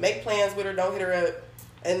up. Make plans with her, don't hit her up,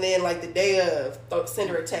 and then like the day of, send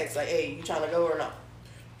her a text like, "Hey, you trying to go or not?"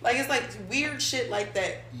 Like it's like weird shit like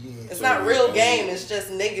that. Yeah, it's not real game. It's just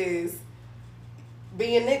niggas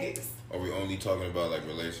being niggas. Are we only talking about like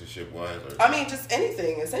relationship wise? I mean, just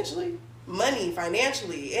anything essentially. Money,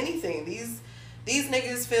 financially, anything. These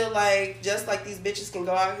niggas feel like just like these bitches can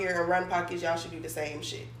go out here and run pockets, y'all should do the same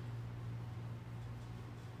shit.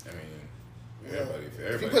 I mean, everybody if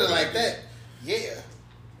you put it like that, yeah.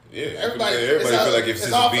 Yeah, everybody feel like if this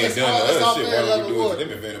is being done to us, shit, why don't we do it to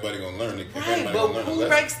them if anybody gonna learn it? Right, but who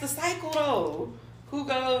breaks the cycle though? Who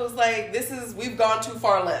goes like, we've gone too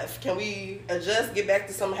far left. Can we adjust, get back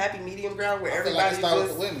to some happy medium ground where everybody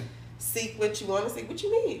just seek what you want to seek? What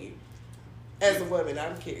you mean? As a woman,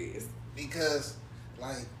 I'm curious. Because,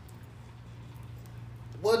 like,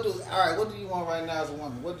 what do you want right now as a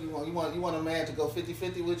woman? What do you want? You want a man to go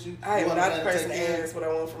 50-50 with you? I am not the person to ask what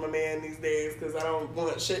I want from a man these days because I don't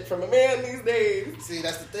want shit from a man these days. See,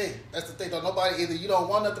 that's the thing. Don't nobody, either you don't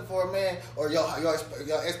want nothing for a man or your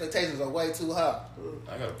expectations are way too high.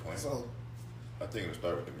 I got a point. So, I think it'll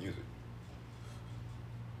start with the music.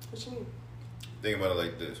 What you mean? think about it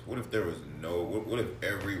like this. What if there was no... What if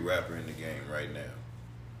every rapper in the game right now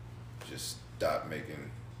just stopped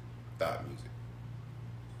making thought music?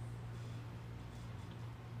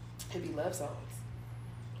 It'd be love songs.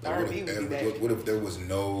 Like, R&B would be back. What if there was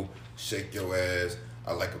no shake your ass,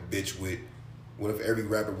 I like a bitch with? What if every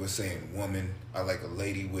rapper was saying woman, I like a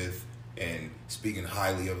lady with, and speaking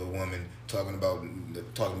highly of a woman, talking about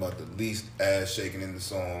the least ass shaking in the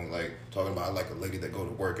song, like talking about I like a lady that go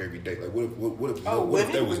to work every day. Like what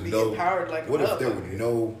if there was no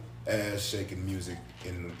no ass shaking music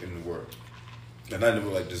in the world? And not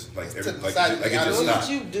even like just like every like it just stopped.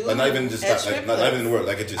 Like not even just stop. Like not even in the world.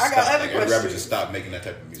 Like it just stopped. Like every rapper just stopped making that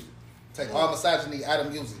type of music. Take all misogyny out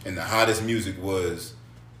of music. And the hottest music was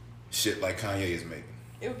shit like Kanye is making.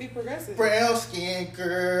 It would be progressive. Brown skin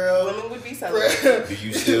girl. Women would be celebrated. Do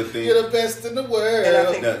you still think you're the best in the world? And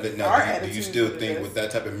I think do you still think with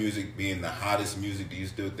that type of music being the hottest music, do you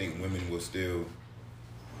still think women will still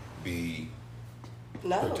be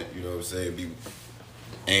no? You know what I'm saying? Be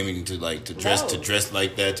aiming to dress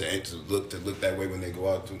like that, to look that way when they go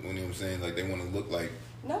out. You know what I'm saying? Like they want to look like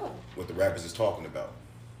what the rappers is talking about.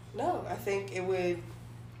 No, I think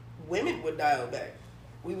women would dial back.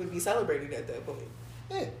 We would be celebrated at that point.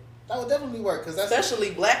 Yeah, that would definitely work.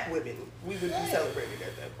 Especially black women, we would be celebrated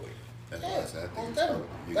at that point.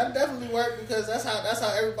 That definitely work because that's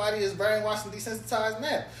how everybody is brainwashed and desensitized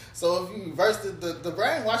now. So if you reverse the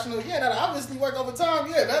brainwashing, that obviously work over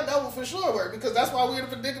time. Yeah, that will for sure work because that's why we're in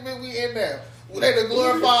the predicament we in now. They done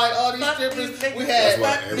glorified all these strippers. We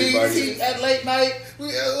had BT at late night. We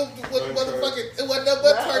motherfucking it wasn't no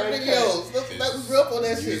but twerk videos. We grew up on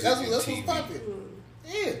that shit. That's what's popping.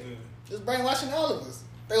 Yeah, it's brainwashing all of us.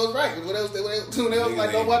 They was right. When they was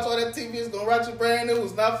like, don't watch all that TV. It's gonna rot your brain. It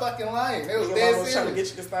was not fucking lying. They was dead serious. Trying to get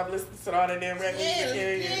you to stop listening to all that damn records.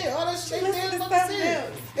 Yeah, all that shit. It's a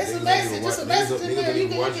message. It's a message in there. They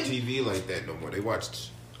don't watch TV like that no more. They watch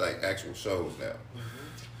like actual shows now.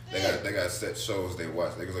 They got set shows they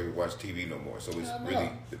watch. They don't watch TV no more. So it's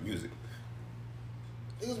really the music.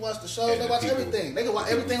 They just watch the shows. They watch everything. They can watch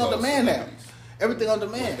everything on demand now. Everything on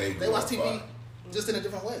demand. They watch TV just in a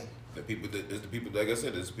different way. The people like I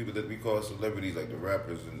said, it's the people that we call celebrities, like the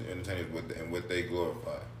rappers and the entertainers, and what they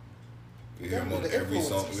glorify. We hear them on every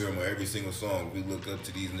song. We hear them on every single song. We look up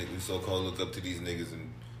to these niggas. We so-called look up to these niggas,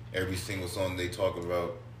 and every single song they talk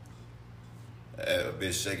about a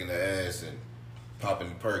bitch shaking her ass and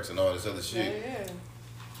popping perks and all this other shit. Yeah.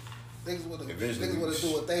 Niggas want to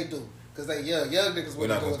do what they do because they young niggas. We're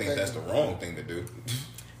not gonna think that's the wrong thing to do.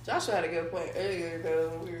 Joshua had a good point earlier though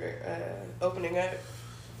when we were opening up.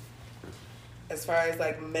 As far as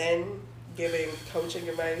like men giving coaching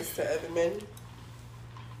advice to other men.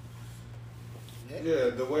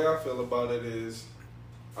 Yeah, the way I feel about it is,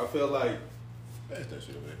 I feel like that's that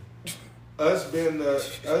shit over there. Us being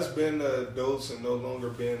the adults and no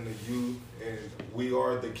longer being the youth, and we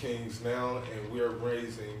are the kings now, and we're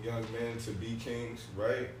raising young men to be kings,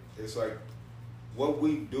 right? It's like what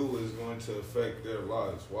we do is going to affect their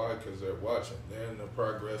lives. Why? Because they're watching. They're in the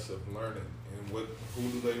progress of learning, and who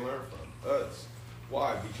do they learn from? Us.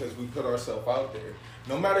 Why? Because we put ourselves out there.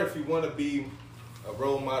 No matter if you want to be a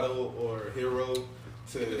role model or a hero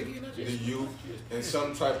to the youth, in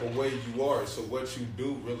some type of way you are. So what you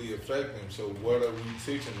do really affect them. So what are we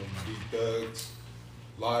teaching them? Be thugs,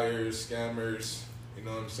 liars, scammers, you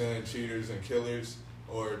know what I'm saying, cheaters and killers?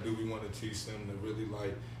 Or do we want to teach them to really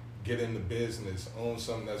like get into business, own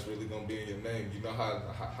something that's really going to be in your name? You know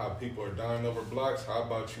how people are dying over blocks? How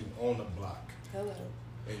about you own a block? Hello.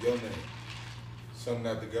 In your name. Something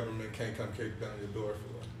that the government can't come kick down your door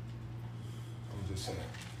for. I'm just saying.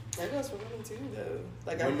 That goes for women too, though.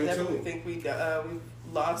 Like I definitely think we've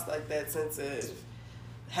lost like that sense of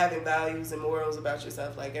having values and morals about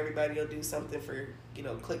yourself. Like everybody will do something for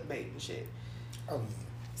clickbait and shit. Oh yeah.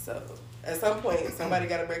 So at some point, somebody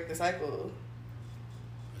got to break the cycle.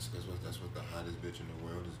 That's what the hottest bitch in the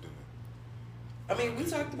world is doing. I mean, we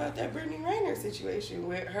talked about that Brittany Renner situation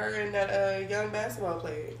with her and that young basketball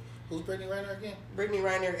player. Who's Brittany Renner again? Brittany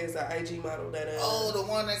Renner is an IG model that the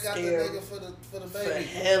one that got the nigga for the baby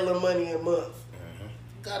for hella money a month.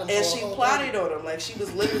 Got him and she plotted on him. Like she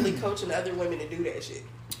was literally coaching other women to do that shit.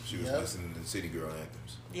 She was listening to City Girl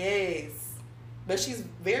anthems. Yes, but she's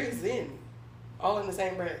very zen, all in the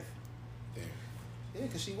same breath. Damn. Yeah,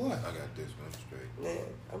 because she won. I got this one straight. Yeah,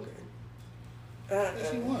 I'm good.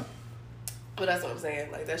 She won. But that's what I'm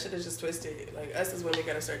saying. Like that shit is just twisted. Like us as women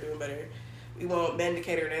gotta start doing better. We want men to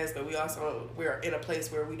cater to us, but we're in a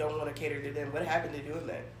place where we don't want to cater to them. What happened to doing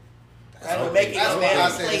that? That's why I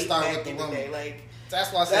said start with the woman. Like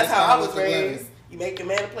that's why I said that's how I was raised. You make your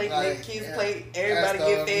man a plate, you make the kids a plate, everybody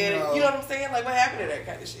get fed. You know what I'm saying? Like, what happened to that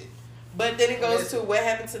kind of shit? But then it goes to what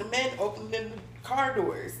happened to the men opening the car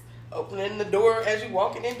doors, opening the door as you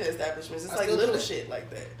walking into establishments. It's like little shit like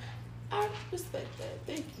that. I respect that.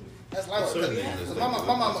 Thank you. That's like my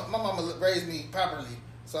mama raised me properly,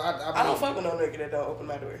 so I don't fuck with no nigga that don't open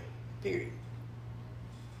my door. Period.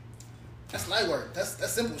 That's light work.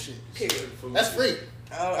 That's simple shit. Period. That's free.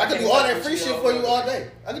 I can do all that free shit for you all day.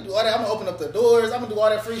 I can do all that. I'm gonna open up the doors. I'm gonna do all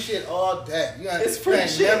that free shit all day. It's free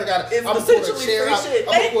shit. I'm gonna put a chair out. I'm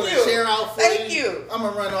gonna put a chair out for you. Thank you. I'm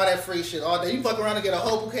gonna run all that free shit all day. You fuck around and get a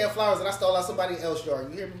whole bouquet of flowers and I stole out somebody else's yard.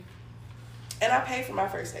 You hear me? And I pay for my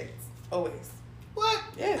first dates. Always. What?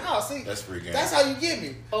 Yeah. Oh, see, that's free game. That's how you get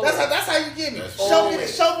me. That's how you get me. Show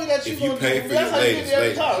me that you gonna do. That's how you get me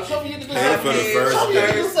every time. Show me you can do something. Show me you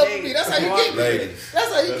can do something for me. That's how you get me.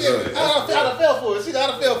 That's how you get me. I done fell for it. See, I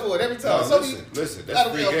done fell for it every time. Listen, that's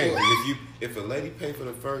free game. If a lady pay for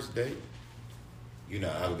the first date, you're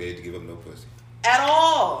not obligated to give up no pussy. At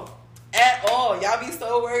all. Y'all be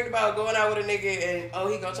so worried about going out with a nigga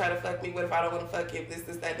and he gonna try to fuck me. What if I don't want to fuck him? This,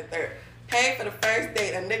 that, and the third. Pay for the first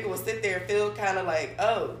date. A nigga will sit there and feel kind of like,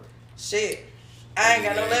 oh, shit. I ain't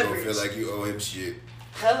got no leverage. You feel like you owe him shit.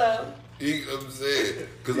 Hello. You know what I'm saying?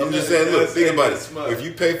 Because I'm just saying, look, think about it. If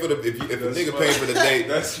you pay for the, if a nigga pay for the date,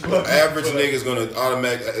 average nigga's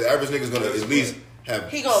gonna at least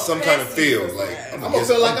have some kind of feel. Like I'm gonna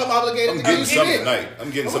feel like I'm obligated to give you something tonight.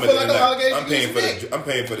 I'm getting something tonight. I'm paying for the date. I'm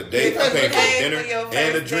paying for the dinner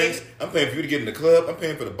and the drinks. I'm paying for you to get in the club. I'm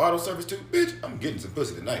paying for the bottle service too, bitch. I'm getting some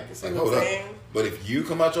pussy tonight. Like, hold up. But if you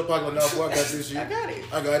come out your pocket, now boy, I got this shit. I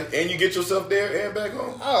got it. And you get yourself there and back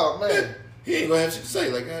home. Oh man, he ain't gonna have shit to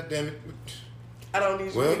say. Like, God damn it. I don't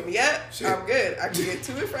need you to pick me up. I'm good. I can get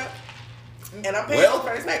to and from. And I'm paying for the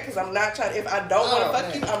first night because I'm not trying. If I don't want to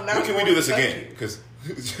fuck you, I'm not. When can we do this again? Because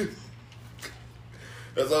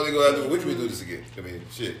that's all we gonna have to do. When can we do this again? I mean,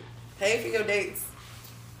 shit. Pay for your dates.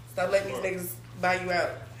 Stop letting these niggas buy you out.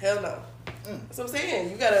 Hell no. That's what I'm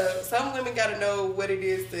saying. Some women gotta know what it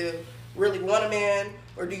is to really want a man,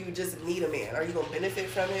 or do you just need a man? Are you gonna benefit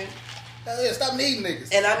from him? Hell yeah, stop needing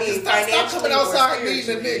niggas. And I mean, stop coming outside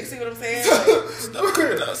needing a nigga. You see what I'm saying? Stop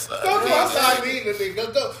coming outside. Don't come outside needing a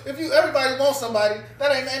nigga. Go. If everybody wants somebody,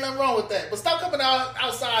 that ain't nothing wrong with that. But stop coming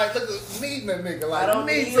outside needing a nigga. Like, I don't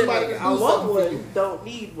need somebody to do something for you. Don't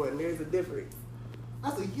need one. There's a difference.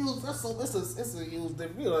 It's a huge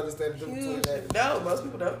difference. We don't understand the difference between that. No, most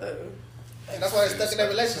people don't though. And that's why they're stuck in that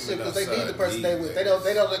relationship, because they need the person they with. They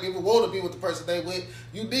don't even want to be with the person they with.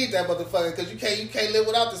 You need that motherfucker because you can't live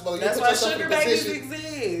without this motherfucker. That's why sugar babies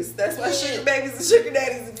exist. That's why sugar babies and sugar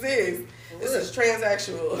daddies exist. This is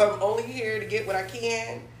transactional. I'm only here to get what I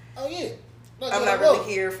can. Oh yeah. I'm not really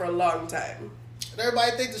here for a long time. And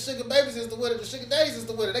everybody think the sugar babies is the winner, the sugar daddies is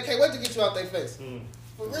the winner. They can't wait to get you out their face.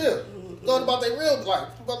 For real. Going about their real life,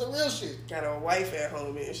 about the real shit. Got a wife at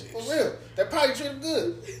home and shit. For real. They probably treat them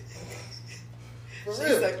good. For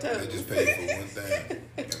real. They just pay for one thing.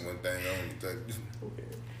 And one thing only.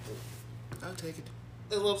 I'll take it.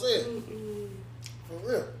 That's what I'm saying. For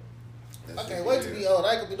real. I can't wait to be old.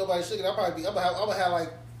 I ain't gonna be nobody's sugar. I'm gonna have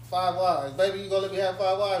like 5 wives. Baby, you gonna let me have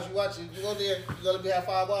 5 wives? You watch it. You go there. You gonna let me have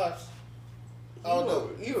 5 wives? I don't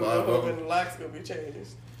know. You know hoping the locks gonna be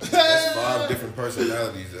changed. That's 5 different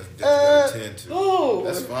personalities that you gotta tend to. Ooh.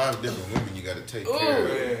 That's 5 different women you gotta take care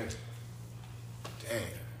of. Damn.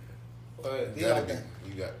 But you got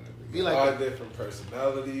 5 different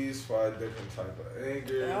personalities, 5 different type of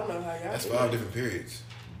anger. I don't know how y'all. That's 5 different periods,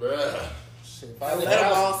 bruh. Shit, let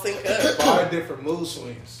them all sync up. 5 different mood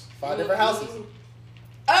swings. 5 different houses.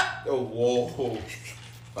 Oh, whoa. 5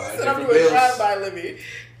 so I'm different doing bills. drive-by living.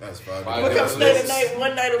 That's 5 different houses. We'll come stay the night,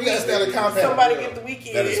 one night a week. Somebody get the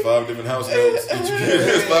weekend. That is 5 different house notes.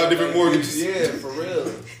 That's 5 different mortgages. Yeah, for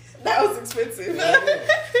real. That was expensive. Yeah.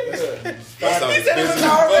 He said it was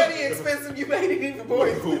already expensive. You made it even more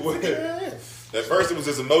expensive. At first, it was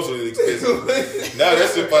just emotionally expensive. Now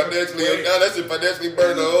that shit financially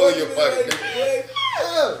burn a hole in your pocket.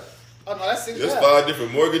 Oh no, that's 6 jobs. That's 5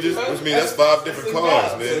 different mortgages, which means that's 5 different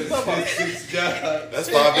cars, man. That's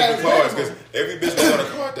 5 different cars, because every bitch don't want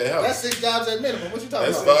a car at their house. That's 6 jobs at minimum. What you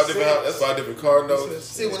talking about? That's 5 different car notes.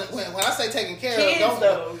 See, when I say taking care of,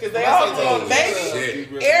 don't because they all want a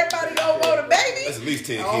baby. Everybody don't want a baby. That's at least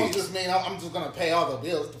 10 kids. I don't just mean I'm just gonna pay all the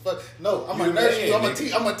bills. No, I'm gonna nurse you.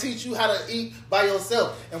 I'm gonna teach you how to eat by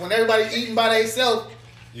yourself. And when everybody eating by themselves,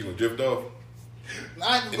 you gonna drift off.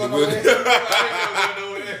 I ain't gonna go nowhere.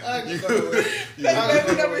 I ain't gonna go nowhere.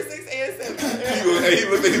 Baby number 6 and 7. He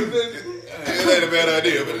looked at you. That ain't a bad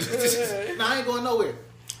idea. But no, I ain't going nowhere.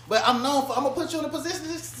 But I'm gonna put you in a position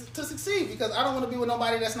to succeed because I don't want to be with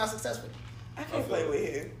nobody that's not successful. I can't play with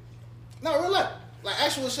him. No, real life. Like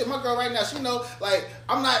actual shit. My girl right now, she know. Like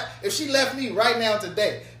I'm not. If she left me right now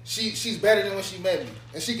today, she's better than when she met me,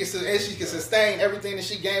 and she can sustain everything that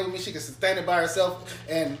she gained with me. She can sustain it by herself,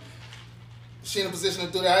 and she in a position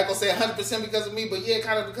to do that. I ain't gonna say 100% because of me, but yeah,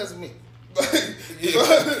 kind of because of me. So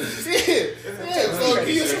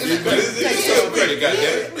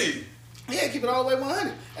keep it all the way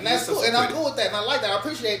 100, and that's cool. And I'm cool with that, and I like that. I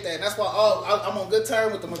appreciate that, and that's why I'm on good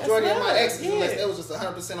terms with the majority of my exes. Unless they was just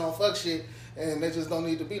 100% on fuck shit, and they just don't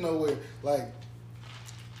need to be nowhere. Like,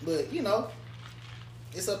 but you know,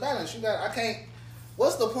 it's a balance. I can't.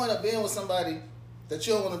 What's the point of being with somebody that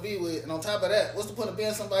you don't want to be with, and on top of that, what's the point of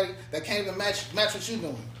being somebody that can't even match what you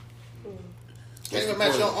doing? Can't even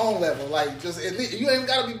match your own level. Like, just at least you ain't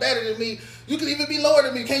gotta be better than me. You can even be lower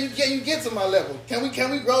than me. Can you get to my level? Can we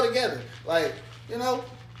grow together? Like, you know.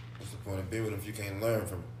 What's the point of being with him if you can't learn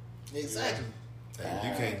from him? Exactly. Like,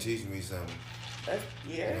 you can't teach me something.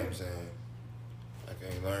 You know what I'm saying? I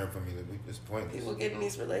can't learn from you. It's pointless. People get in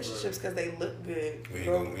these relationships because they look good. We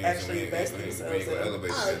don't actually invest in themselves.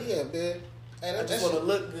 Yeah, man. Hey, I just want to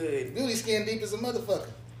look good. Beauty skin deep as a motherfucker.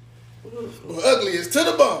 Ugly is to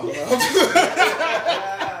the bone.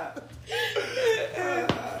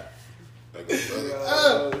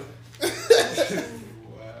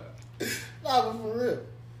 Nah, but for real.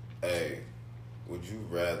 Hey, would you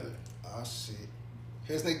rather? Oh shit.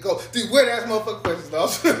 Here's nigga go. These weird ass motherfucking questions, though.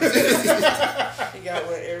 He got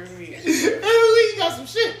one every week. Every week he got some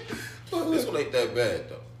shit. This one ain't that bad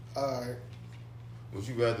though. Alright. Would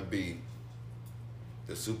you rather be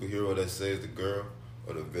the superhero that saves the girl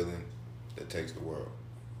or the villain that takes the world?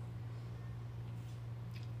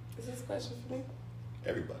 Is this a question for me?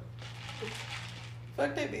 Everybody.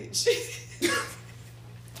 Fuck that bitch.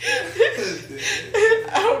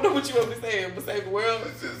 I don't know what you want me to say, but save the world. I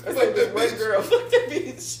save this one girl. Fuck that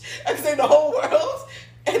bitch. I can save the whole world.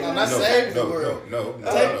 And not save the world.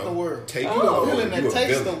 Take the world. Take you a villain that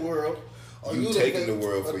takes the world. Or you taking the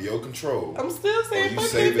world for your control. I'm still saying fuck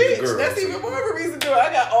that bitch. That's even more of a reason to do it.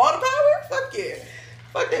 I got all the power. Fuck yeah.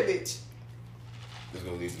 Fuck that bitch. That's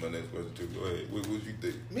gonna lead to my next question too. Go ahead. What you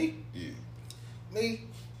think? Me? Yeah. Me?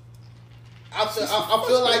 I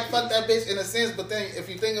feel like fuck that bitch in a sense, but then if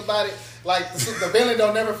you think about it, like the villain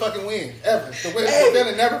don't never fucking win ever. The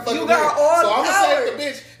villain never fucking win. So I'm gonna save the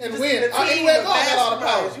bitch and win. Anywhere I go, I got all the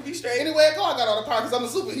power. Anywhere I go, I got all the power because I'm a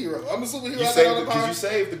superhero. I got all the power. Because you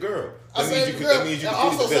saved the girl. I saved the girl. That means you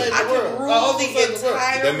defeated the villain. I can rule the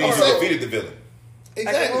entire That means you defeated the villain.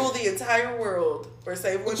 Exactly. I can rule the entire world or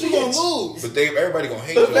save one. But you gonna lose. But everybody gonna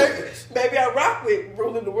hate you. Maybe I rock with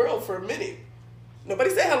ruling the world for a minute.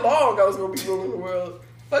 Nobody said how long I was gonna be ruling the world.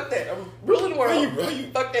 Fuck that. I'm ruling the world.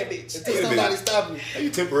 Fuck that bitch. Until somebody stop you. How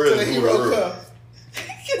you temporarily ruling the world?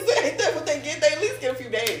 Because ain't that what they get? They at least get a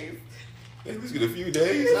few days. At least get a few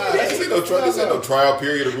days? Nah, this ain't no trial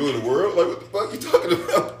period of ruling the world. Like, what the fuck you talking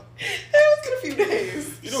about? They always get a few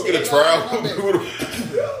days. You don't get a trial.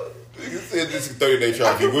 You said this is a 30-day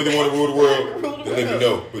trial. If you really want to rule the world, then let me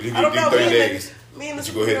know. But if you do 30 days, but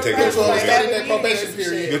you go ahead and take over probation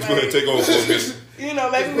period. Let's go ahead and take over probation. You know,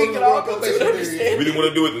 maybe we can all come to an understanding. Really want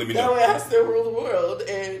to do it, let me know. That way I still rule the world,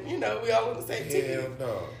 and you know, we all on the same team. Hell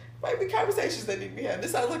no. Might be conversations that need to be had.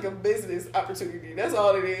 This sounds like a business opportunity. That's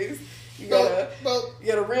all it is. You gotta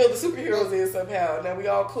reel the superheroes in somehow. Now we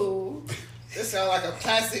all cool. This sounds like a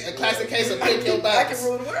classic case of pick your back. I can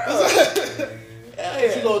rule the world.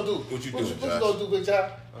 What you gonna do? What you doing, Josh? What you gonna do, big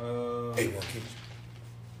job?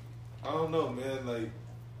 I don't know, man. Like,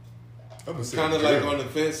 I'm kind of like on the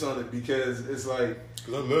fence on it because it's like,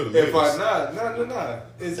 it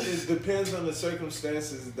depends on the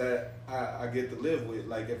circumstances that I get to live with.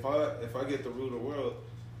 Like, if I get to rule the world,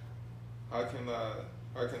 I cannot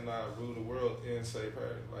rule the world and save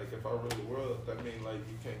her. Like, if I rule the world, that means like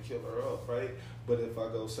you can't kill her off, right? But if I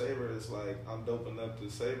go save her, it's like I'm dope enough to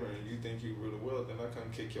save her, and you think you rule the world, then I come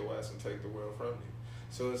kick your ass and take the world from you.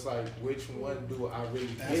 So it's like, which one do I really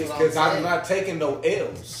get? Because I'm not taking no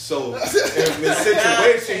L's. So in this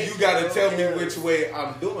situation, you got to tell me which way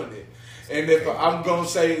I'm doing it. And if I'm going to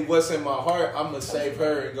say what's in my heart, I'm going to save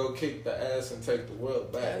her and go kick the ass and take the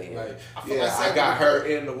world back. Like, I got her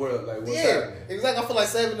in the world. Like, what's happening? Exactly. I feel like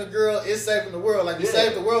saving the girl is saving the world. Like, you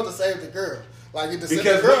save the world to save the girl. Like, because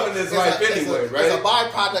living is life anyway, right? It's a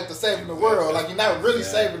byproduct of saving the world. Like, you're not really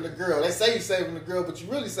saving the girl. They say you're saving the girl, but you're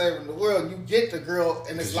really saving the world. You get the girl,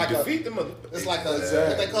 and it's like defeat the mother. It's like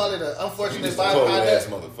what they call it, an unfortunate byproduct.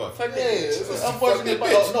 Motherfucker. Yeah, it's an unfortunate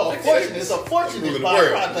byproduct. No, unfortunate. It's a fortunate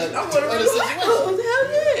byproduct of the situation.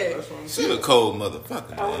 Hell yeah. She's a cold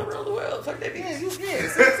motherfucker, man. I want to rule the world. Fuck that bitch.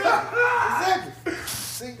 Exactly.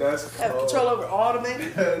 See? That's cold. Have control over all the money.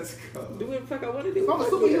 That's cold. Do what the fuck I want to do. If I'm a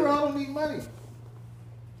superhero, I don't need money.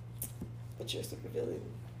 But you're a supervillain.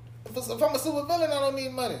 If I'm a supervillain, I don't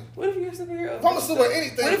need money. What if you're a superhero? If I'm a super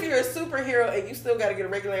anything. What if you're a superhero and you still got to get a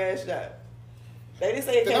regular ass job? They didn't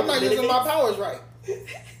say it. Then I'm not using my powers right.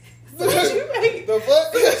 So what you make? The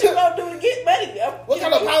fuck? What you gonna do to get money? What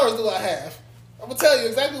kind of powers do I have? I'm gonna tell you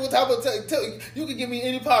exactly what type of tell you. You can give me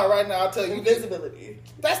any power right now. I'll tell you. Invisibility.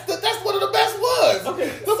 That's one of the best ones. Okay.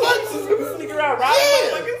 The fuck? Sneak around robbing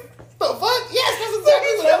motherfuckers. The fuck? Yes, that's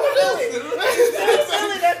exactly what I'm gonna do.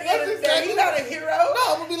 That's exactly. You're not a hero. No,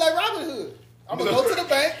 I'm gonna be like Robin Hood. I'm gonna go to the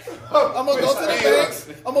bank. I'm gonna go to the bank.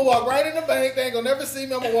 I'm gonna walk right in the bank. They ain't gonna never see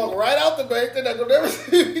me. I'm gonna walk right out the bank. They're not gonna never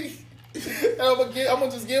see me. And I'm gonna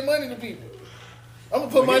just give money to people. I'm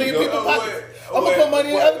gonna put money in people's pockets. I'm gonna put money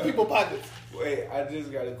in other people's pockets. Wait, I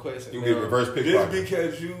just got a question. You get reverse pickpocket. Just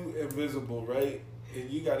because you invisible, right? And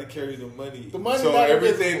you got to carry the money. The money so not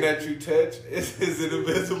everything invisible. that you touch is it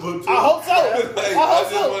invisible too? I hope so. Like, I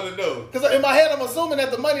just want to know. Because in my head, I'm assuming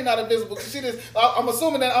that the money not invisible. Cause I'm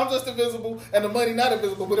assuming that I'm just invisible and the money not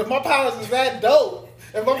invisible. But if my powers is that dope,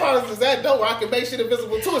 where I can make shit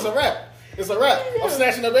invisible too, it's a wrap. It's a wrap. I'm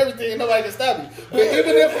snatching up everything and nobody can stop me. But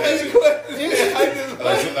even if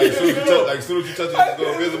like soon as you touch it, you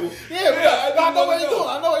go invisible. I know where he's going.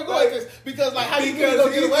 I know where he's going. Because like how you gonna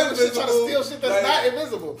get away with shit trying to steal shit that's not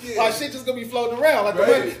invisible? Like shit just gonna be floating around. Like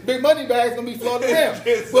the big money bag's gonna be floating around.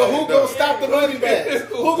 But who gonna stop the money bags?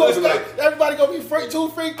 Who gonna stop? Everybody gonna be too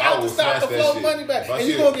freaked out to stop the floating money bag. And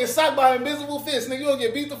you gonna get shot by an invisible fist, nigga. You gonna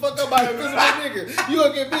get beat the fuck up by an invisible nigga. You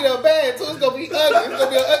gonna get beat up bad too. It's gonna be ugly. It's gonna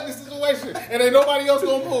be an ugly situation. And ain't nobody else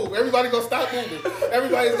gonna move. Everybody gonna stop moving.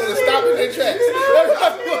 Everybody's gonna stop in their tracks. Everybody's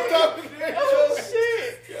gonna stop in their tracks. Oh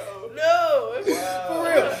shit! No. For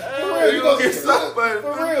real. You gonna get stopped by it.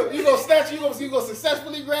 For real. You gonna snatch. You gonna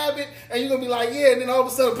successfully grab it, and you gonna be like, yeah. And then all of a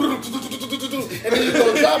sudden, and then you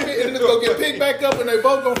gonna drop it, and then it's gonna get picked back up, and they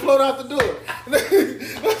both gonna float out the door.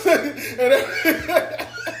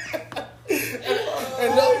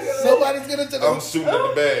 And nobody's gonna take. I'm shooting at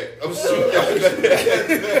the bag. I'm shooting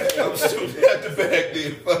at the bag.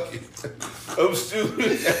 Then fuck it. I'm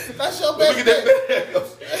shooting. That's your best. Look at that bag.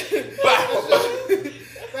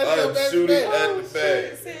 I'm shooting at the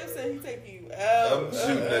bag. Sam said he take you out. I'm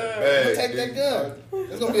shooting at the bag. Take that gun.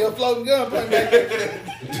 There's gonna be a floating gun playing back there.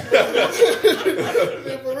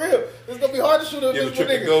 For real. It's gonna be hard to shoot at this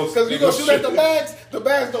nigga. Because you gonna shoot at the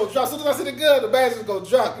bags gonna drop. As soon as I see the gun, the bags is gonna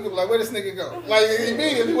drop. You gonna be like, where this nigga go? Like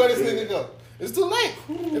immediately, where this nigga go? It's too late.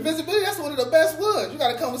 Invisibility, that's one of the best ones. You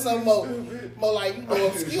gotta come with something more like,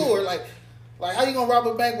 obscure. Like how you gonna rob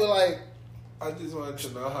a bank with like, I just wanted to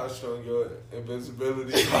know how strong your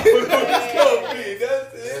invisibility is gonna be.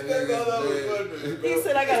 That's it. That's all I was wondering. He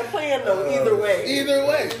said I got a plan though. Either way.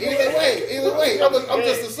 I'm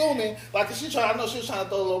just assuming, like, I know she was trying to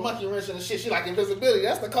throw a little monkey wrench in the shit. She like invisibility.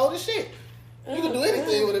 That's the coldest shit. You can do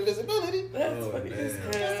anything with invisibility. That's funny as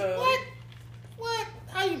hell. What?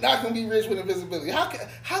 How you not gonna be rich with invisibility? How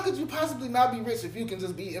could you possibly not be rich if you can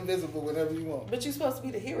just be invisible whenever you want? But you're supposed to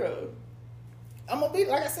be the hero. I'm gonna be,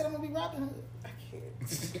 like I said, I'm gonna be Robin Hood. I can't.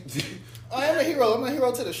 I am a hero. I'm a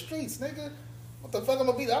hero to the streets, nigga. What the fuck I'm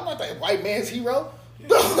gonna be? I'm not that white man's hero.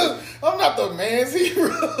 I'm not the man's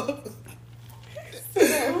hero.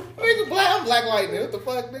 Nigga, I'm Black Lightning. What the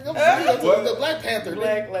fuck, nigga? I'm a hero to the Black Panther.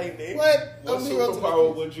 Black Lightning. What? What I'm a hero to the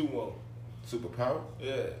superpower would you want? Superpower?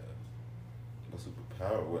 Yeah. What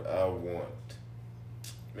superpower would I want?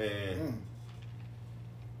 Man.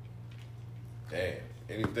 Damn.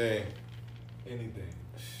 Anything.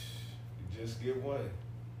 You just get one.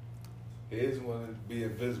 His one to be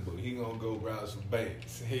invisible. He gonna go rob some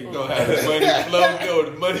banks. He gonna have the money floating or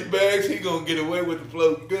the money bags. He gonna get away with the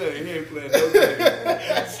floating gun. He ain't playing no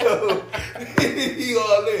games. So he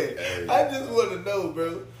all in. I just want to know,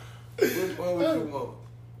 bro. Which one would you want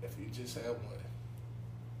if you just had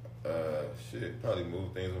one? Shit. Probably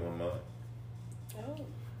move things in my mind. Oh.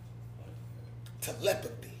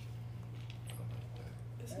 telepathy.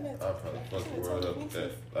 I'll probably fuck the world up with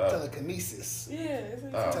that. Telekinesis. Yeah, it's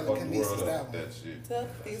like I'll fuck the telekinesis, world that up with one. that shit.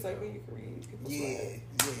 telepathy is like when you can read people's mind.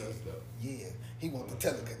 Yeah. He want the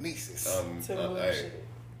telekinesis. To move shit.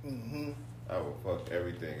 Mm-hmm. I will fuck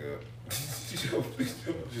everything up.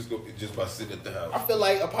 just by sitting at the house. I feel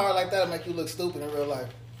like a power like that will make you look stupid in real life.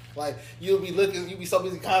 Like you'll be so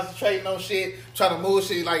busy concentrating on shit, trying to move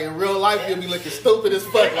shit. Like in real life, you'll be looking stupid as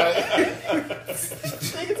fuck. Like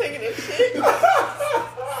Nigga taking a shit.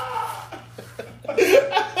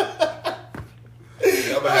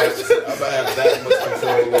 I'm gonna have that much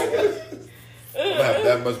control over it. I'm gonna have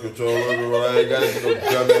that much control over it. I ain't gotta do no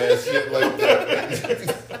dumbass shit like that.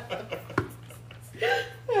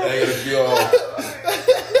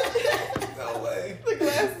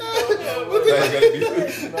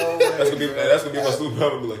 That's gonna be my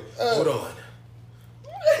superpower. Be like, hold on.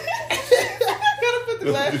 Gotta put the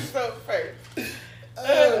glasses on first.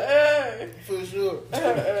 For sure. No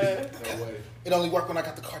way. It only work when I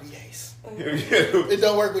got the Cartiers. It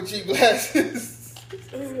don't work with cheap glasses. That's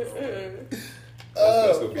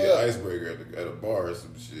gonna be an icebreaker at a bar or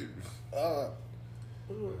some shit.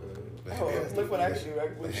 Look what I can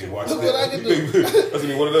do. Hey, watch Look this. what I can do. That's gonna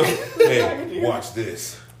be one of those. Hey, watch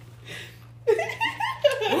this.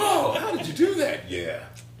 Whoa, how did you do that? Yeah.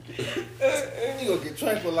 You gonna get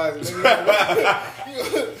tranquilized,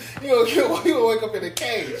 nigga. You gonna wake up in a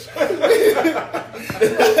cage.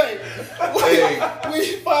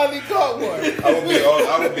 We finally caught one.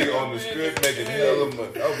 I would be on the strip making hell of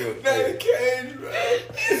money. I would be on Not a cage, bro.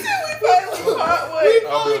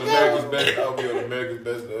 I'll be on America's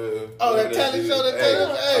Best. That talent show that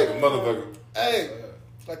hey, motherfucker. Hey,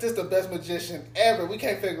 like this the best magician ever. We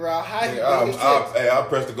can't figure out how he I'll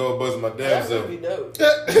press the go buzz my damn That self. would be dope.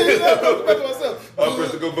 I'll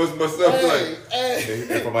press the go buzz myself.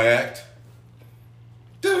 And for my act.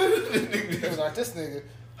 It was like this nigga.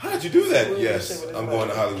 How'd you do that? We'll Yes, I'm going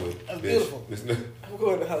to Hollywood. That's bitch. beautiful. I'm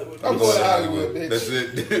going to Hollywood. I'm going to Hollywood, bitch. That's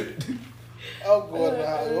it. I'm going to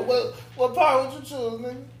Hollywood. What part would you choose,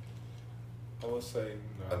 nigga? I would say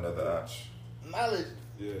Another option. Knowledge.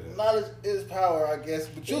 Yeah. Knowledge is power, I guess,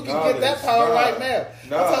 but you can Knowledge, get that power right now. I'm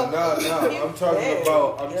talking Yeah,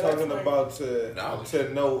 about Knowledge.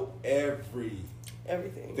 to know everything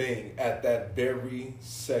Everything. at that very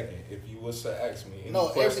second. If you was to ask me any No,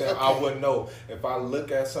 question, okay. I would know. If I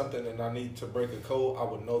look at something and I need to break a code, I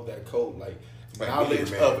would know that code. Like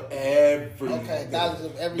knowledge of everything. Okay, knowledge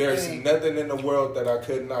of everything. There's nothing in the world that I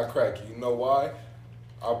could not crack. You know why?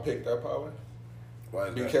 I'll pick that power. Why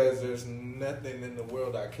is that? Because there's nothing in the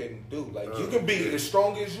world I couldn't do. Like you can be as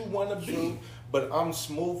strong as you want to be, but I'm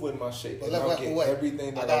smooth with my shit. But And I'll wait. get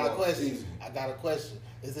everything that I got a want. question. Easy. I got a question.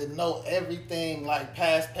 Is it know everything like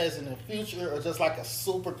past, present, and future, or just like a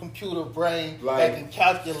supercomputer brain that Like- can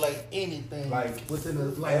calculate anything Like within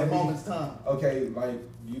a moment's time? Okay, like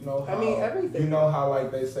you know how everything. You know how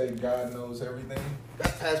like they say God knows everything.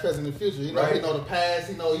 That's past, present, and future. You know, Right. he know the past.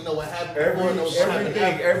 He know what happened before. He knows what happened Everything,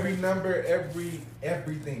 after. every number,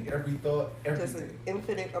 everything, every thought, Just everything. an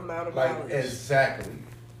infinite amount of Like knowledge. exactly,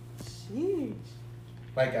 Jeez.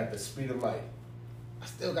 like at the speed of light. I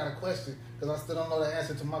still got a question because I still don't know the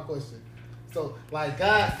answer to my question. So, like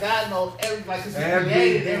God knows everything. Like this is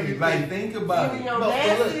created everything. Like think about Even it. your No, but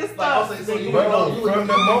nastiest look, like, thoughts. I'll say, so you Bro, from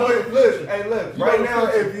the moment, look, hey, look, You right know now,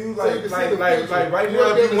 the future. if you So you can see the future. right You now,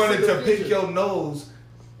 wanna be if able you to wanted see to the pick future. your nose,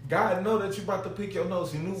 God know that you about to pick your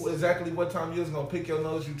nose. He knew exactly what time you was gonna pick your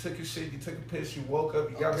nose. You took a shit, you took a piss, you woke up,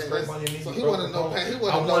 you got a Okay, scrape on your knee. so you he broke wanna a know bone. past- he I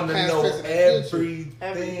wanna know want to past, know present, and future.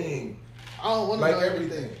 everything. I don't want to Like know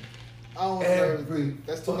everything. I don't want to know everything. Every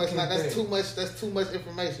That's too much. fucking That's thing. too much. That's too much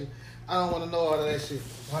information. I don't want to know all of that shit.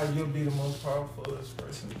 Why you'll be the most powerful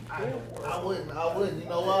person in the world? I wouldn't. You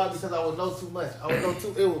know why? Because I would know too much. I would know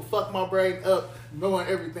too. It would fuck my brain up knowing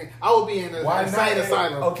everything. I would be in an Why insane not?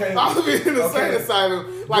 asylum. Okay. I would be in an insane Okay.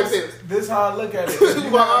 asylum like this. This how I look at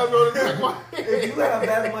it. My eyes rolling back my If head. you have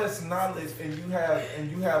that much knowledge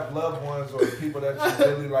and you have loved ones or people that you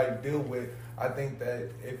really like deal with, I think that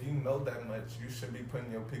if you know that much, you should be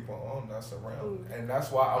putting your people on that's around, and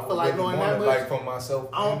that's why I feel would like really knowing want that to much, like for myself.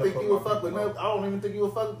 I don't and to think put you my would fuck with. people on. I don't even think you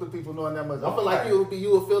would fuck with the people knowing that much. I feel like you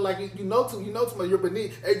would feel like you know too much. You're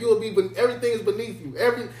beneath. And you will be. Everything is beneath you.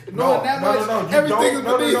 Knowing that much. Everything is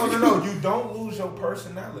beneath you. No. You don't lose your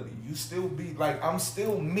personality. You still be like I'm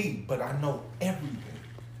still me, but I know everything.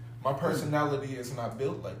 My personality is not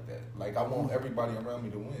built like that. Like I want everybody around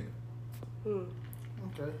me to win.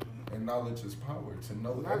 Okay. And knowledge is power. To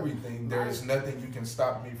know Knowledge. everything, there is nothing you can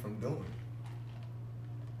stop me from doing.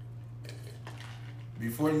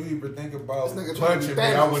 Before you even think about This nigga trying to punching be me,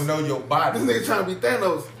 I Thanos. would know your body. This nigga trying to be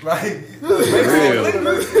Thanos. Like,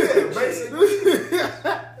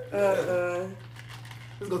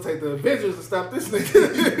 It's gonna take the Avengers to stop this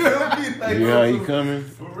nigga. like, You how he coming?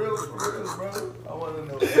 For real, bro. I want to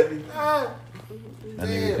know everything. Ah, That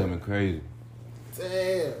nigga coming crazy.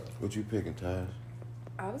 Damn. What you picking, Taj?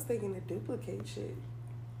 I was thinking to duplicate shit.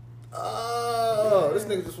 Oh, this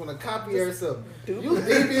nigga just want to copy herself. You Duplicate.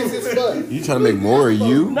 devious as fuck. You trying to make more of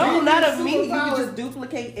you? No, not of me. You Superpower. can just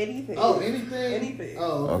duplicate anything. Oh, anything? Anything.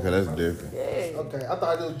 Oh, Okay, that's different. Yeah. okay. I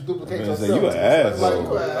thought it was duplicate I was yourself. gonna say, you an asshole. Like,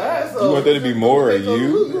 you an asshole. You want there to be more of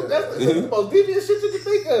you? That's the most devious shit you can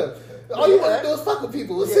think of. All you want to do is fuck with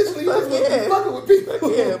people. Essentially, you just want to be fucking with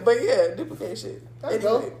people. But yeah, duplicate shit. That's Anything.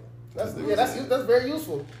 dope. That's very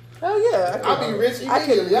useful. Oh yeah. I'll be rich I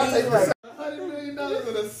can immediately. I'll take like $100 million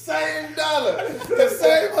in the same dollar. The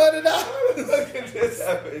same $100. Look at this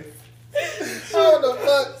happen. I don't know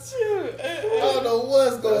fuck. I don't know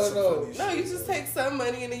what's going on. No, you just take some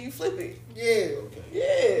money and then you flip it. Yeah.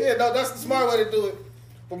 Yeah. Yeah, no, that's the smart way to do it.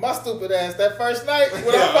 But my stupid ass, that first night, when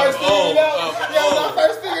I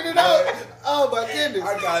first figured it out, oh my goodness.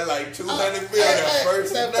 I got like 200 bills that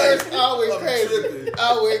first night. I went I'm crazy. tripping.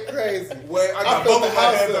 I went crazy. Wait, I got both of my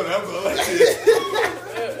hands on it. I'm going like this.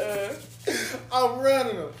 I'm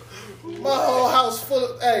running them. My whole house full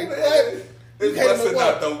of, hey, what? It's busting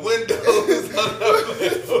out the windows on the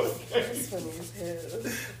It's funny as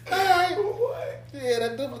hell. Alright. Yeah,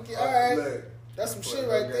 that duplicate. Alright. That's some shit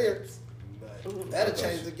right there. That'll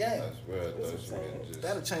change the game. I swear, I thought she meant just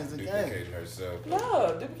That'll change the game. duplicating herself.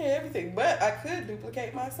 No, duplicate everything. But I could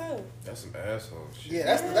duplicate myself. That's some asshole shit. Yeah,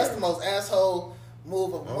 that's the most asshole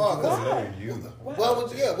move of all. Why? Cause You.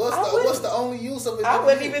 what's the only use of it? I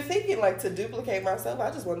wasn't even thinking like to duplicate myself.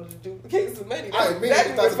 I just wanted to duplicate some money. I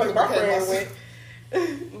immediately thought to where my duplicate brain myself.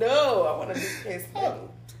 went. No, I want to duplicate some money. No,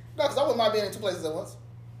 because I wouldn't mind being in two places at once.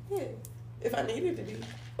 Yeah, if I needed to be,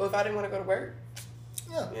 or if I didn't want to go to work.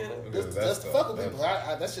 Yeah. Yeah. Just to fuck with people.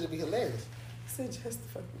 That should be hilarious. I said just to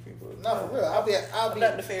fuck with people. No, for real. I'm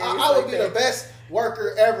not nefarious I would like be that. the best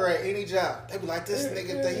worker ever at any job. They be like, this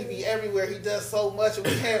nigga, he be everywhere. He does so much, and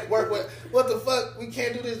we can't work with. What the fuck? We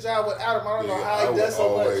can't do this job without him. I don't know how he does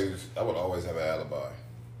so much. I would always have an alibi.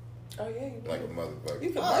 Oh yeah, you Like a do. motherfucker. You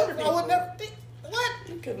can murder people. I would never think. What?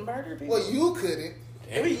 You could murder people. Well, you couldn't.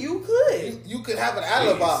 I mean, you could. You could have an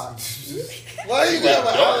alibi. Why you have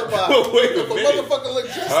an alibi? Wait a If a minute. motherfucker look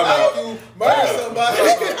just Time like out. you, murder somebody.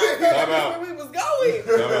 Time out. Where we was going.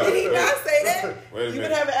 Time out. Did he not say that? Wait a You minute.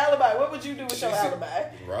 would have an alibi. What would you do with your She said- alibi?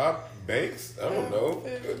 Rob banks? I don't know.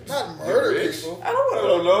 Not murder You're rich. people. I don't I want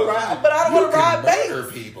don't know. to rob, but I don't want to rob murder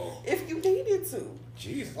banks. people. If you needed to,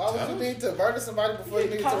 Jesus. Why would you need to murder somebody before you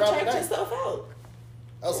need to rob a contract bank? yourself out.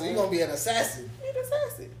 Oh, so you're gonna be an assassin? Be an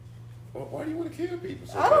assassin. Why do you want to kill people?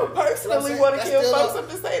 So I don't bad? personally That's want to kill still folks. not- I'm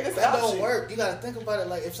just saying this That option. don't work. You gotta think about it.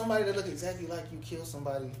 Like if somebody that look exactly like you kill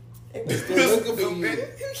somebody, It they was still looking for you. Stupid.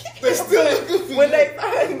 They still looking for when you. they It's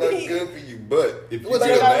find not me. good for you, but if you Well, put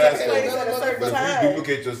they a gotta mask take on, place at a certain but if time. you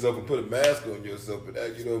duplicate yourself and put a mask on yourself, and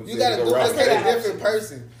act, you know what I'm You saying? gotta go rob duplicate a banks. different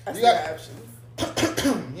person. I You still got got options.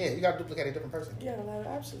 yeah, you gotta duplicate a different person. You got a lot of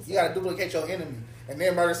options. You gotta duplicate your enemy and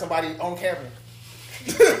then murder somebody on camera. Taj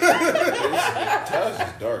is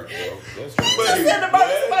dark, bro. That's Just said to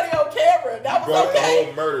murder somebody on camera. That brought was the okay.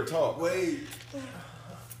 whole murder talk. Wait.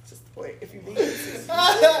 Just the point. If you need to.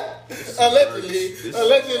 Allegedly.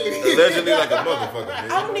 Allegedly like a motherfucker, I man.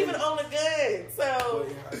 don't even own a gun, so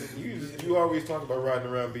You always talk about riding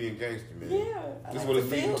around being gangster, man. yeah. I This like what to it's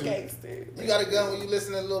leading feel to? gangster. You got a gun when you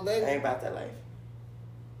listen to Lil I Baby? ain't about that life.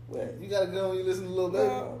 What? You got a gun when you listen to Lil Baby?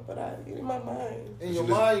 No, but in my mind. In your She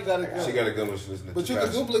mind, you got a gun. She got a gun when she listening to But you can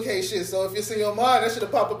Tekashi. duplicate shit, so if it's in your mind, that should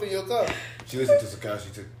have popped up in your car. She listened to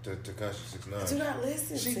Tekashi to Tekashi Do 6ix9ine. not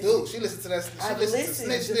listen. She to do. She listen to that. She I listen to listen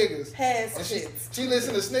snitch to niggas. past And shit. she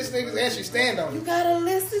listen to snitch niggas and she stand on You it. gotta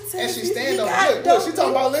listen to And it. she You stand on got it. Look, she dope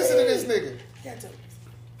talking about music. listen to this nigga. You got dope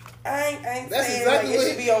music. I ain't That's saying exactly like it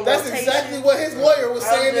should be on that's rotation. exactly what his lawyer was I'm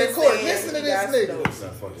saying in just court. saying Listen to you this got nigga. dope. Not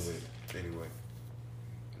fucking with it. Anyway.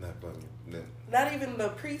 Not fucking with it. Not even the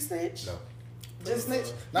pre-snitch. No. Just snitch.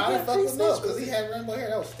 Nah, I You didn't got fuck with no, pre-snitch because he music. had rainbow hair.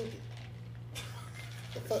 That was stupid.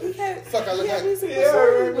 He had, Fuck, I look he had like- music Yeah,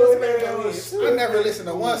 before he Rainbow was Hair Rainbow was- Hair. I never listened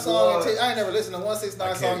to one song. I ain't never listened to one 6ix9ine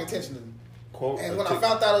I song can't- intentionally. Quote. And when I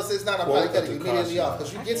found out it was 6ix9ine, I Quote probably cut it a immediately Tekashi off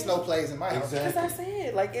because you gets no plays in my house. Exactly. Because I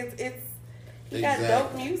said, like, it's he got Exactly.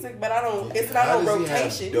 dope music, but I don't, it's not How on does he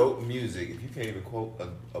rotation. have dope music if you can't even quote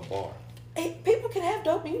a bar? Hey, people can have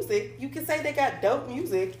dope music. You can say they got dope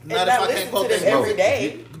music and Not not, if I can't listen quote to them that every music.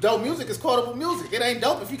 day. Dope music is quotable music. It ain't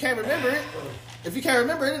dope if you can't remember it. If you can't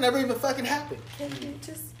remember it, it never even fucking happened. Can you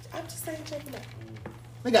I'm just saying, check it out.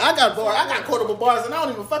 Nigga, I got quotable bars and I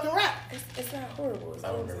don't even fucking rap. It's not horrible. It's I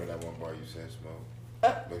don't not remember that one bar you said, Smoke.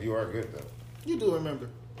 Uh, But you are good, though. You do remember.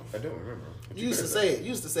 I don't remember. But You used to good, say it. You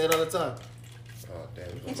used to say it all the time. though. Oh,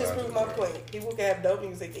 damn. He just proved my point. People can have dope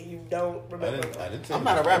music and you don't I remember. didn't say I'm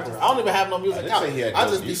not a rapper. I don't even have no music I didn't out. say he had I dope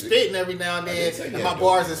just be music. spitting every now and I then, didn't say he and had my dope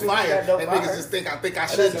bars music. is fire. He got dope And niggas bars. just think I I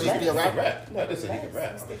should didn't just say be he a can rapper. rap. I No, just said he can relax.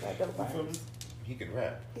 rap. He still got dope bars. He can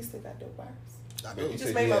rap. He still got dope bars. I But do. you You said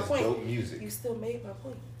just made he my has point. dope music. You still made my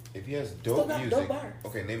point. If he has Still dope got music, dope bars.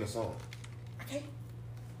 okay, name a song. Okay.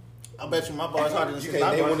 I bet you my bars harder than You 6ix9ine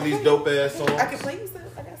can't name bars. one of these dope ass songs. I can play you stuff.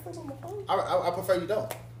 I got stuff on my phone. I prefer you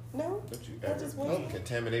don't. No. Don't you I ever just want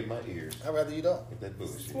contaminate my ears I'd rather you don't. with that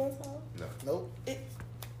Just bullshit. one song. No. Nope. It,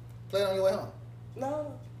 Play it on your way home.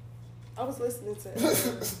 no. I was listening to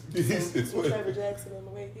It's some what- Trevor Jackson on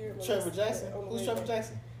the way here. Trevor Jackson? On the Who's way Trevor back.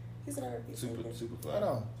 Jackson? He's an R&B singer. Super fly. Hold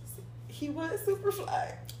on. He was super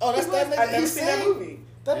fly. Oh, that's that nigga. I never He seen that sing? movie.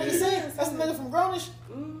 That nigga Yeah. sing? That's the nigga from Grownish?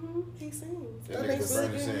 Mm-hmm. He sings. That He nigga makes really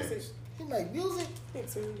Bernie good sings. music. He make music? He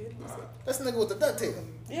makes really good music. That's the nigga with the ducktail.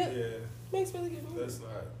 Yeah. Yeah, Makes really good music. that's not.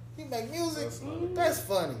 He make music? That's not. That's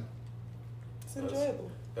funny. It's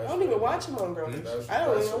enjoyable. I That's don't even really- watch him on Grownish. That's, I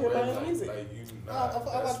don't that's even hear a about red his light. music. Like you I not.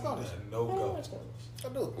 watch That's Grownish. no I don't go. watch Grownish. I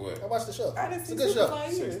do. What? I watched the show. I didn't see It's a good Super show. Fly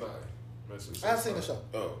 6 either. 9 I haven't seen the show.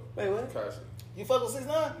 Oh. Wait, what? Kashi. You fuck with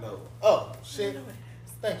 6ix9ine? No. Oh, shit.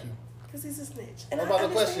 Thank you. Because he's a snitch. And What I about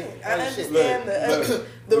the understand. question? I Oh, shit. understand Look,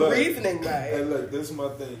 the look. reasoning by Hey, it. look, this is my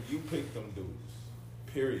thing. You picked them dudes.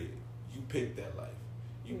 Period. You picked that life.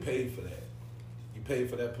 You paid for that. You paid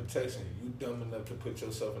for that protection. You dumb enough to put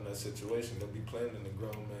yourself in that situation. Don't be playing in the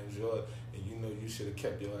grown man's yard, and you know you should have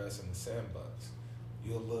kept your ass in the sandbox.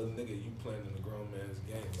 You a little nigga. You playing in the grown man's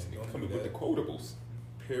game. Like, don't Coming do with the that. quotables.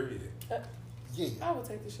 Period. Yeah. I would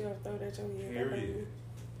take the shit off, throw that your head. Period.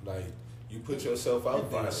 Like you put yourself out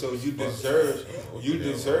there, Violence. so you Fuck. deserve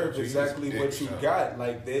Yeah, exactly Jesus, what you dick, got.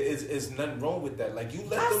 Like there is nothing wrong with that. Like you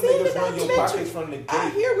let I them seen niggas the run your documentary. pockets from the gate. I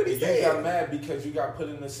hear what he and you said. got mad because you got put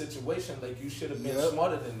in a situation. Like you should have been Yep.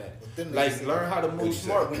 smarter than that. But them Like niggas- learn how to move What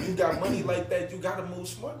smart. he said. When you got money like that, you gotta move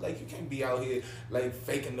smart. Like you can't be out here like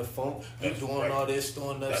faking the funk. You That's doing right. all this,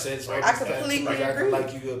 throwing up That's sets. right. all I these completely tattoos, acting agree.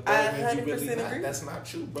 Like you a thug I and you really 100% not. agree. That's not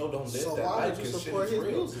true, bro. Don't live So that why life. would you 'cause shit support is his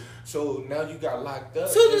real. music? So now you got locked up.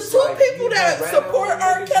 To the It's two like people you that ran support over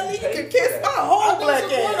R. niggas, Kelly, you paid can for kiss that. my whole I black don't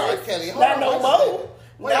support R. ass. Kelly. Hold Not on, no wait a more. minute.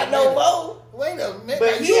 Wait a Not no minute. more. Wait a minute.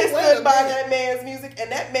 But he has Wait a stood by minute. that man's music,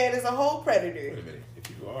 and that man is a whole predator. Wait a minute.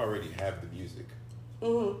 If you already have the music,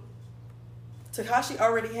 Mm-hmm. Tekashi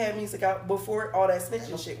already had music out before all that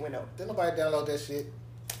snitching shit went on. Didn't nobody download that shit.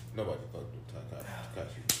 nobody fucked with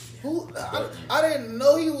Takashi. Who? I didn't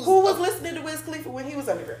know he was. Who was listening to Wiz Khalifa when he was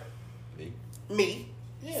underground? Me. Me.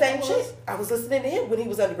 Yeah, Same I was. shit. I was listening to him when he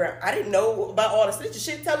was underground. I didn't know about all the snitching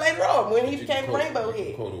shit till later on when he became Rainbow Head.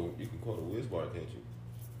 You can quote a Wiz bar, can't you?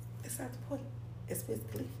 That's not the point. It's Wiz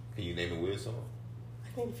Khalifa. Can you name a Wiz song?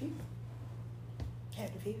 I named a few.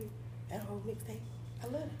 Captain Fever. That whole mixtape. I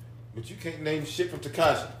love it. But you can't name shit from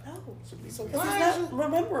Takashi. No. So Because why it's is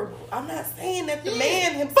not memorable. I'm not saying that the Yeah.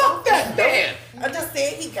 man himself Fuck that got man. dope. I just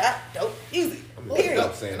said he got dope music. I'm Period.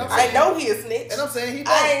 not saying that. I know he a snitch. And I'm saying he.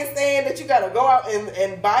 I ain't saying that you gotta go out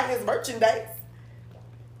and buy his merchandise.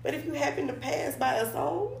 But if you happen to pass by a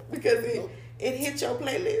song because it hit your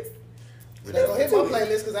playlist, They gonna hit my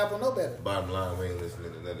playlist because Apple know better. Bottom line, we ain't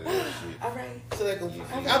listening to none of that shit. all right. So they gonna,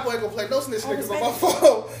 Yeah. Apple ain't gonna play no snitch I niggas on my respect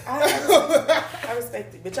phone. I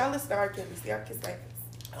respect it. But y'all listen to R. Kelly. See, R. Kelly's like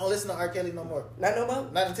this. I don't listen to R. Kelly no more. Not no more.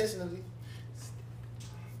 Not intentionally.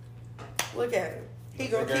 Look at him. He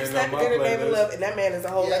gonna That keep ain't snapping on my in the name of playlist. love, and that man is a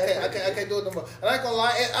whole Yeah, ass I person. can't do it no more. And I ain't gonna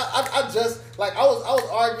lie, I just like I was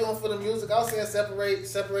arguing for the music. I was saying separate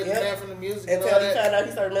the Yep. man from the music and all Until he that. found out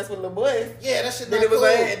he started messing with little boys. Yeah, that shit Then not it was cool.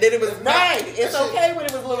 then it was It's not- right. that It's shit- okay when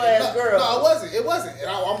it was little ass girl. No, it wasn't. It wasn't. And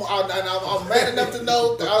I'm mad enough to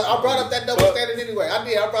know. I brought up that double standard anyway. I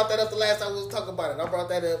did. I brought that up the last time we was talking about it. I brought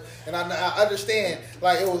that up, and I understand.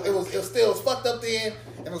 Like it was still fucked up then,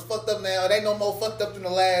 and it was fucked up now. It ain't no more fucked up than the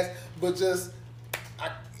last, but just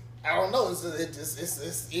I don't know.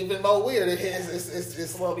 It's even more weird.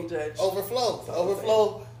 It's Won't be judged.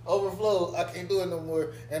 overflow. I can't do it no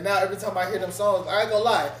more. And now every time I hear them songs, I ain't gonna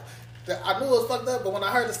lie. I knew it was fucked up, but when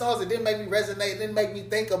I heard the songs, it didn't make me resonate. It didn't make me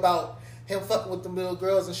think about him fucking with the little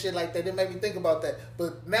girls and shit like that. It didn't make me think about that.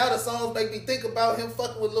 But now the songs make me think about him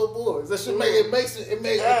fucking with little boys. That shit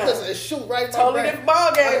it shoot right in my Totally brain. different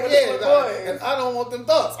ball game with the little boys. And I don't want them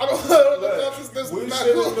thoughts. I don't want them Look, thoughts. This we is not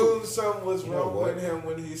should have cool. known something was You know wrong what? with him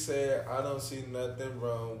when he said, "I don't see nothing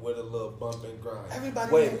wrong with a little bump and grind."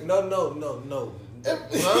 Everybody Wait, knows. no.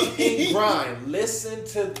 Bump and grind. Listen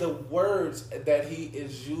to the words that he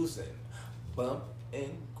is using. Bump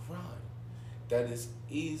and grind. That is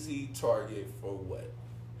easy target for what?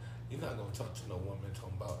 You're not gonna talk to no woman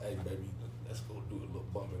talking about, "Hey, baby, let's go do a little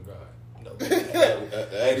bump and grind." No.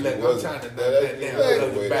 Hey, look, I'm trying to knock that down.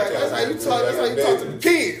 Like, that's how you talk. That's how you talk to the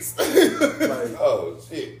kids. Like, Oh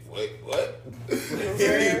shit! Wait, what? wait.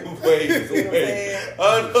 saying?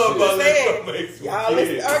 I don't know about saying. that. Makes Y'all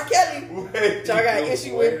listen to R. Kelly. Wait, Y'all got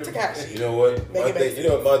issue wait with a Tekashi. You know what? Make My it thing. make You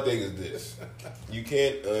know what? My thing is this: you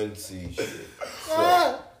can't unsee shit. So,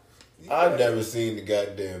 Ah. I've never seen the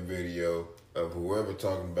goddamn video of whoever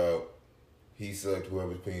talking about he sucked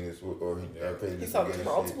whoever's penis or he paid He this saw against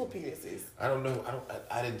multiple penises. I don't know.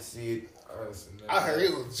 I didn't see it. I heard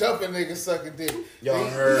he was jumping niggas sucking dick. Y'all He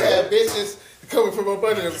heard. had bitches coming from up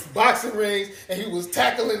under the boxing rings, and he was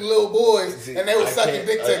tackling little boys, See, and they was I sucking can't-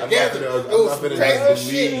 dick I'm not together. finna- It I'm was not finna crazy just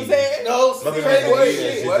shit. believe. No, I'm not crazy finna believe that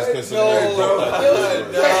shit. shit What? just 'cause No, somebody jumped no, out it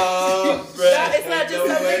was the crazy. It's not just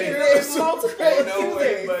some niggas. There's multiple Ain't no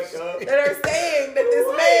way, accusers that are saying that this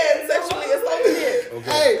man sexually assaulted him.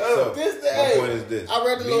 Okay, Hey, so this my hey, point is this. I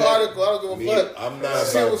read the Me- little article. I don't give me, a fuck. I'm not That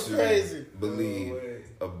shit about was to crazy. believe No way.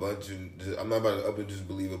 a bunch of. I'm not about to up and just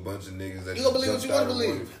believe a bunch of niggas that You gonna believe what just you want to jumped out of believe.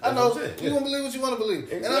 one- I That's know what I'm saying, you yeah. gonna believe what you want to believe.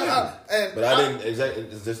 Exactly. But I didn't exactly.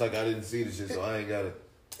 It's just like I didn't see the shit, so I ain't got it.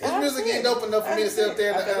 His music ain't dope enough for me to sit up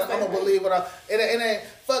there and I'm gonna believe what it ain't.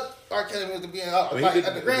 Fuck R. Kelly music being I mean, like, he did-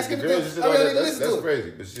 at the grand scheme of girls things. just I did all really that. listen That's to it. crazy,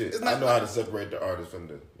 but shit, It's not- I know how to separate the artist from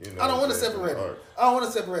the. You know, I don't want to from the separate it. art. I don't want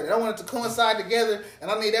to separate it. I want it to coincide together, and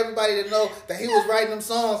I need everybody to know that he was writing them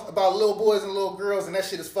songs about little boys and little girls, and that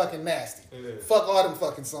shit is fucking nasty. Yeah. Fuck all them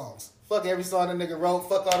fucking songs. Fuck every song that nigga wrote.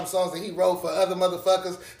 Fuck all them songs that he wrote for other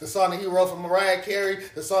motherfuckers. The song that he wrote for Mariah Carey.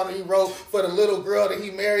 The song that he wrote for the little girl that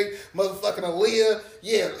he married. Motherfucking Aaliyah.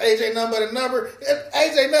 Yeah, AJ nothing but a number.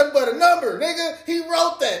 AJ nothing but a number, nigga. He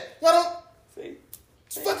wrote that. Why don't? See?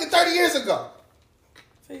 It's fucking 30 years ago.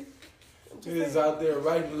 See? He is out there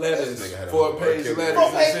writing letters, This nigga had a 4-page whole letters.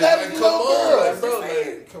 4-page and shit. letters Like, to come little on, girls. bro.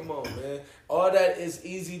 Like, come on, man. All that is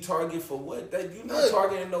easy target for what? That you not Look.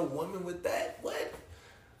 targeting no woman with that? What?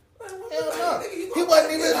 Like, what Hell like, no. nigga, you He gonna wasn't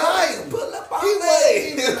get even out hiding. and Pull up all He wasn't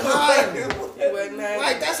day. even hiding. It wasn't hiding.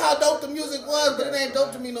 Like that's how dope the music was, but it ain't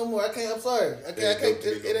dope to me no more. I can't. I'm sorry. I can't.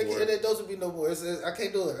 It ain't dope to me no more. I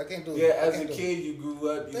can't do it. I can't do it. Yeah, I as a can't do it. kid, you grew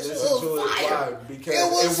up, you That shit listened to was it. fire. Why? Because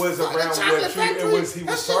it was around fucking what Chocolate you, Factory. he was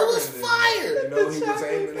That shit targeting. was fire. You know, he was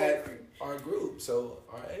Chocolate aiming at Factory. our group. So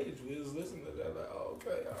our age, we was listening to that. Like, oh,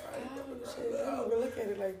 okay, all right. Oh, shit, I don't even look at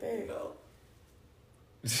it like that. You know?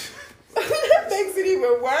 That makes it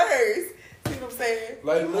even worse. See what I'm saying?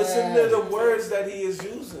 Like, listen to the words that he is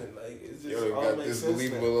using. Like, it's just Yo, all got makes this sense.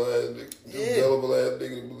 believable ass nigga, Yeah. this gullible ass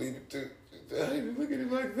nigga to believe it too. I didn't even look at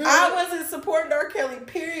it like that. I wasn't supporting R. Kelly,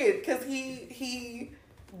 period, because he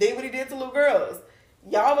did what he did to little girls.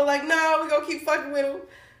 Y'all were like, no, we gonna keep fucking with him,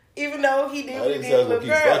 even though he did I what he didn't did say I to was gonna little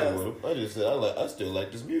keep fucking girls. with him. I just said I still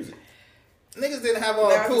like this music. Niggas didn't have all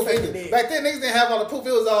Now the I proof can say either. they did. Back then, niggas didn't have all the proof.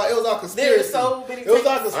 It was all conspiracy. There's so many It was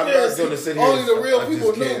all tapes. I'm not conspiracy. gonna sit here. Only the real I people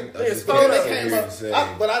just knew. can't- I There's just Then can't they photos. sit came here up. and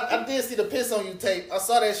say- But I did see the piss on you tape. I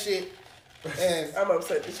saw that shit, and I'm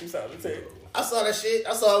upset that you saw the tape. I saw that shit.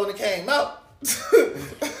 I saw it when it came out.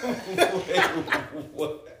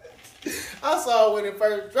 What? I saw it when it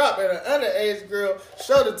first dropped, and an underage girl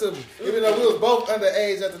showed it to me. Even though we was both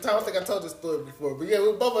underage at the time. I think I told this story before. But yeah, we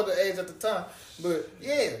were both underage at the time. But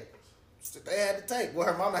yeah, they had the tape. Well,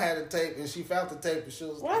 her mama had the tape, and she found the tape, and she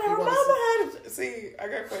was Why like, her "You wanna mama had it? See, I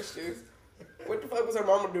got questions. What the fuck was her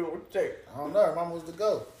mama doing with the tape? see?" I don't know. Her mama was the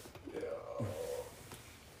GOAT.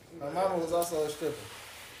 Her mama was also a stripper.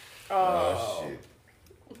 Oh shit.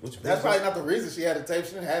 Which That's probably not the reason she had the tape.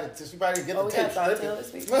 She didn't have it. She probably didn't Oh, get we the got tape Thought stripping. Tale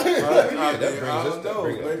this week. Yeah, that brings I us. don't That know.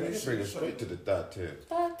 brings Maybe us she- straight to the thought tale.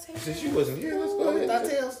 Thought Tale. Since you wasn't here, let's go ahead. Thought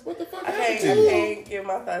Tales. What the fuck I happened can't, to you? I can't give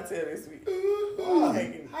my Thought Tale this week.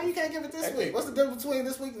 How you can't give it this week? What's the difference between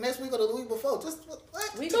this week, next week, or the week before? Just what?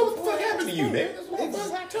 Week Tell what the before fuck happened to you, man. That's what I'm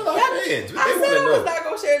saying. Tell our I fans. They said want I to was know. not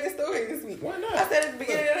gonna share this story this week. Why not? I said at the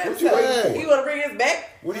beginning of the What you episode. waiting for? You want to bring us back?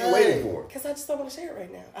 What are you waiting for? Because I just don't want to share it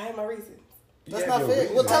right now. I have my reasons. That's You not have your fair.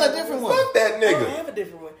 Well, reasons. tell a different one. Fuck that I don't nigga. have a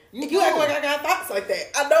different one. You You act do. like I got thoughts like that.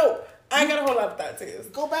 I don't. I ain't got a whole lot of thought tales.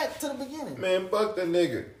 Go back to the beginning. Man, fuck that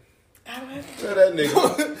nigga. I don't have to. Tell that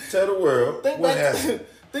nigga. Tell the world Think what back. happened.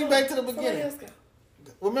 Think back to the Somebody beginning. else go.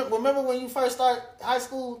 Remember when you first start high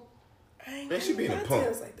school? I ain't Man, got she being a thought punk.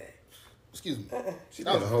 tales like that. Excuse me. She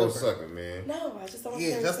That done a was whole different. sucker, man. No, I just don't want to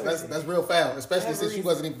Yeah, share the that's story. real foul, especially Have a since you reason.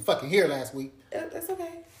 wasn't even fucking here last week. That's okay.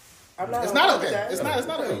 I'm not. It's gonna not okay. apologize. It's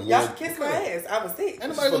not okay. Y'all should kiss my ass. I was sick. Ain't This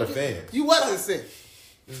nobody is for gonna the get- fans. You wasn't sick.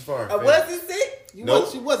 This is for our I fans. wasn't sick.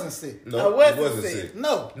 Nope. She wasn't sick. No, I you wasn't wasn't sick. sick.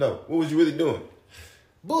 No. No. What was you really doing?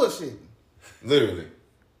 Bullshit. Literally.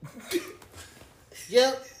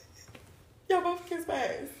 Yep. Y'all both kiss my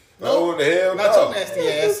ass. Oh, the hell no. Not your nasty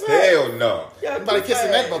ass. Hell no. Y'all Nobody kiss kissing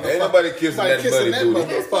my that ass. motherfucker. Ain't nobody kissing that Nobody kissing muddy that booty.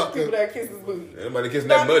 There's some people motherfucker. that kisses booty. Ain't nobody kissing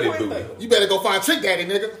Not that muddy the booty. Quinto. You better go find Trick Daddy,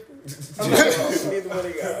 nigga. I'm not gonna neither one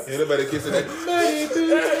of y'all. Ain't nobody kissing that muddy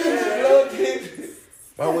booty.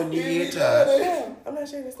 Why wouldn't you get tired? Damn, I'm not not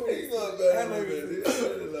sharing this story. He gonna let him in. I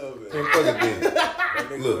love it. Man, fuck it then. That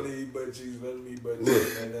nigga Look. wanna eat butt cheese, let him eat butt Look.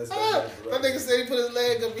 cheese, man. That's That nigga said he put his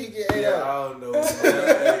leg up, he get ate Yeah, up. I don't know.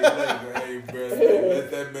 Hey, bro,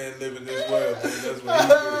 let that man live in this world, man. That's what he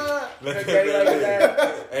do. Let Okay, that like man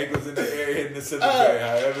live. Ankles in the air, hitting the cemetery.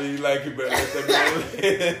 However you like it, but let that man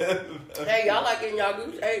live. Hey, y'all like getting y'all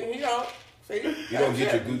gooch ate. You don't. See? You don't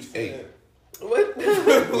get your gooch ate. What? What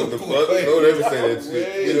the fuck? Don't ever say that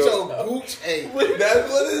shit. You Get know, your gooch ate.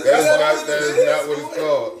 That's what it that is not what it's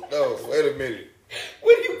called. No, wait a minute.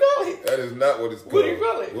 What do you call it? That is not what it's called. What do you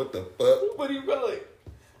call it? What the fuck? What do you call it?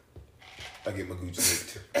 I get my gooch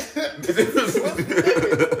ate.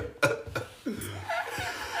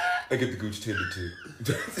 I get the gooch tended to.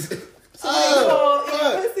 So what do you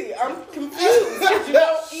call eating pussy? I'm confused. 'Cause you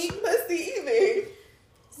don't eat pussy either.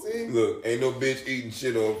 See? Look, ain't no bitch eating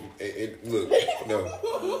shit off. Look, no.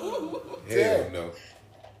 Hell no.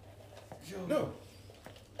 No.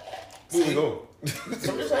 Moving on. I'm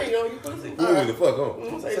just saying you don't eat pussy. Moving the fuck on.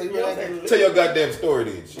 I'm So saying you you don't like- say Tell your goddamn story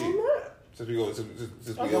then. Shit. I'm not. Since we go, since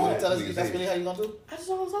we You go. want to tell us that's really how you gonna do? I just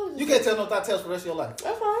don't want to You can't tell no thought tales for the rest of your life.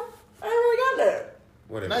 That's fine. I ain't really got that.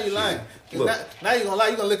 Whatever. Now you shit. lying. Look, Now you gonna lie.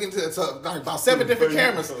 You gonna look into about 7 different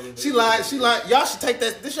cameras. She lied. Y'all should take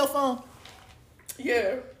that. This your phone?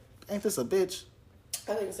 Yeah. Ain't this a bitch?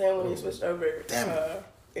 I think Sam when he switched over. Damn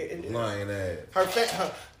it ended. lying ass. Her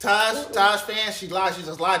Taj fan. She lied. She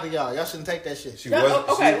just lied to y'all. Y'all shouldn't take that shit. She No, wasn't.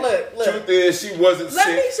 okay, she, look. Truth is, she wasn't Let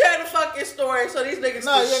sick. me share the fucking story so these niggas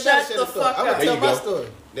No, you can ain't gotta shut share the the story. fuck I'm up. gonna tell you my go. story.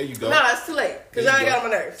 There you go. No, it's too late because There y'all you got go.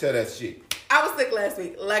 on my nerves. Tell that shit. I was sick last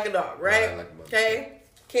week, like a dog, right? Like a motherfucker. Okay.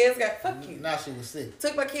 Kids got fuck you. Now she was sick.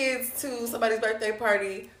 Took my kids to somebody's birthday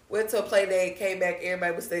party. Went to a play date. Came back.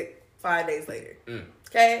 Everybody was sick. 5 days later.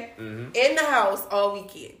 Okay. In the house all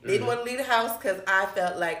weekend. Didn't want to leave the house because I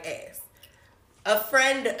felt like ass. A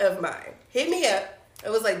friend of mine hit me up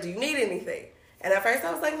and was like, "Do you need anything?" And at first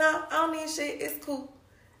I was like, "No, I don't need shit. It's cool."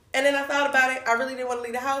 And then I thought about it. I really didn't want to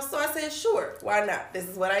leave the house, so I said, "Sure, why not? This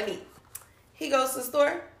is what I need." He goes to the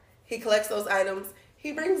store. He collects those items.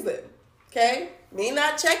 He brings them. Okay? Me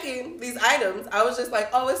not checking these items. I was just like,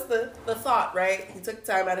 oh, it's the thought, right? He took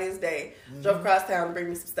the time out of his day. Drove across town to bring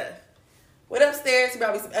me some stuff. Went upstairs. He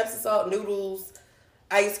brought me some Epsom salt, noodles,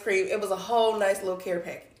 ice cream. It was a whole nice little care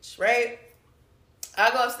package, right?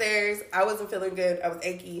 I go upstairs. I wasn't feeling good. I was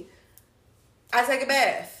achy. I take a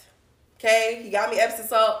bath. Okay? He got me Epsom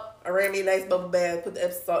salt. I ran me a nice bubble bath. Put the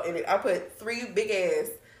Epsom salt in it. I put 3 big-ass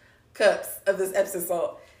cups of this Epsom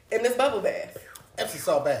salt in this bubble bath. Epsom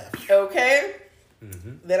salt bath. Okay?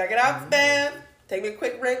 Then I get out the bath, take me a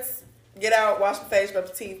quick rinse, get out, wash my face, brush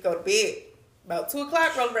my teeth, go to bed. About 2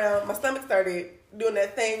 o'clock rolled around, my stomach started doing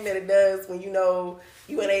that thing that it does when you know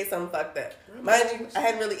you ain't ate something fucked up. Mind you, I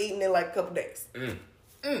hadn't really eaten in like a couple days.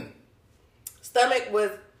 Stomach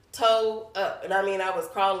was toe up, and I mean I was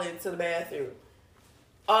crawling to the bathroom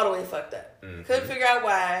all the way fucked up. Couldn't figure out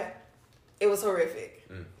why. It was horrific.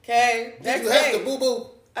 Okay? Did you have the boo-boo?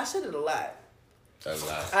 I should have lied. A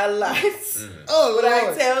lot. I lied. Oh, But I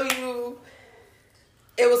Lord. tell you,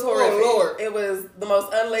 it was horrific. Oh, Lord. It was the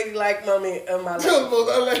most unladylike moment of my life.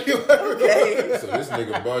 Okay. So this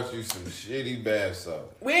nigga brought you some shitty bath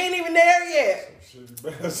salt. We ain't even there yet.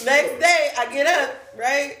 Next day, I get up,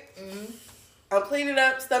 right? I'm cleaning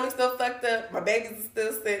up. Stomach still fucked up. My babies are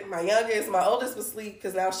still sick. My youngest, my oldest was asleep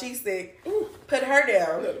because now she's sick. Put her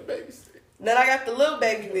down. Then I got the little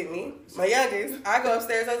baby with me, my youngest. I go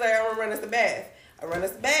upstairs. I was like, I'm going to run us the bath. I run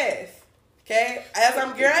us the bath. Okay? As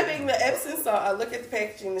I'm grabbing the Epsom salt, I look at the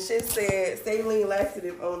packaging. The shit said saline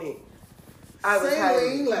laxative on it. I was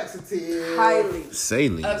Saline laxative. highly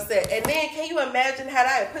Saline. upset. And then, can you imagine had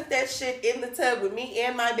I put that shit in the tub with me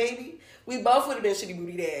and my baby? We both would have been shitty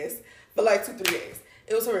booty ass for like 2-3 days.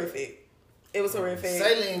 It was horrific. It was horrific.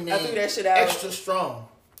 Saline I threw that shit out. extra strong.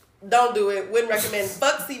 Don't do it. Wouldn't recommend.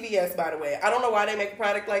 Fuck CVS, by the way. I don't know why they make a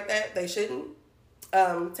product like that. They shouldn't.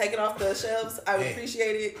 Take it off the shelves. I would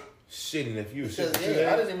appreciate it. Shitting if you Because, shit.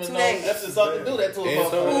 yeah, I didn't even 2 know days. Epsom salt could do that to a And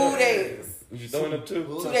motherfucker. 2 days. You throwing up too?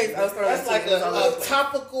 2 days. I was throwing That's it like it was all over the a place.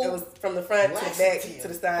 topical. It was from the front to the back laxative. to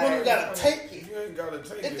the You side. gotta take it. You ain't gotta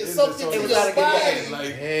take It it. can It's soak just into It was your not a good body. day. Like,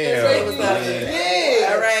 It was not a good day.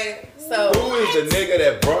 Yeah. All right. So Who is the nigga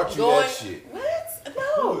that brought you going. that shit? What?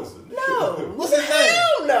 No. Who is it? No. What's his name?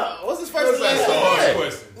 Hell no. What's his first that's name? the hard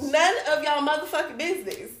questions. None of y'all motherfucking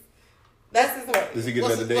business. That's his name. Does he get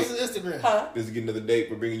What's another his date? Instagram? Huh? Does he get another date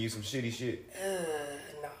for bringing you some shitty shit?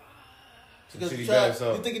 No. Some Because shitty you tried- bath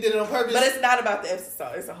salt. You think he did it on purpose? But it's not about the Epsom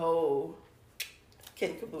salt. It's a whole kit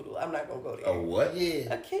and caboodle. I'm not gonna go there. A what?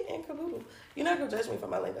 Yeah. A kit and caboodle. You're not gonna judge me for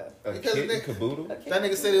my lingo. A Because kid they- and caboodle? A kit That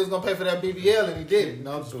nigga said he was gonna pay for that BBL and he didn't.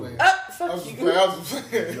 No, I'm just playing. I fuck was just you. playing. I was just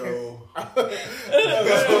playing. Yo. I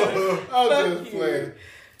was Fuck just you. playing.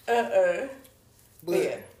 But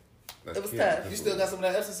yeah, That's it was kid tough. and You still got some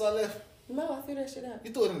of that Epsom salt left? No, I threw that shit out.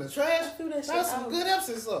 You threw it in the trash? I threw that shit That's some out. good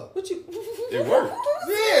Epsom salt. What you? It worked.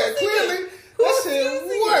 Yeah, clearly. That shit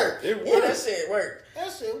worked. It Yeah, that worked. shit worked.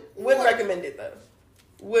 That shit Wouldn't worked. recommend it though.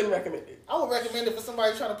 Wouldn't recommend it. I would recommend it for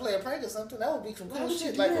somebody trying to play a prank or something. That would be some Why cool would you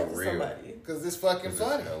shit. do Like, that to real. somebody? because it's fucking It's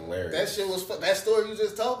funny. hilarious. That shit was that story you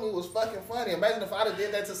just told me was fucking funny. Imagine if I'd have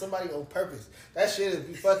did that to somebody on purpose. That shit would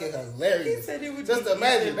be fucking hilarious. He said it would Just be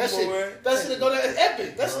imagine that even more. shit. That shit go down as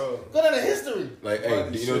epic. That's Bro. go down in history. Like, hey,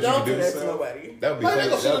 do you know what Don't you do can that do? to nobody. That would be Like, they funny.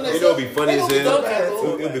 gonna shit on You know, it'd be themselves. funny They as gonna be hell. dumb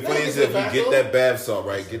assholes. It'd be They funny gonna as be hell if dumb you get assholes. that bath salt,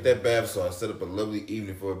 right? Get that bath salt, set up a lovely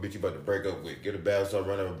evening for a bitch you about to break up with. Get a bath salt,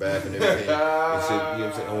 run out of a bath and everything. And shit, you know what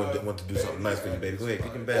I'm saying? I want to do something nice for you, baby. Go ahead,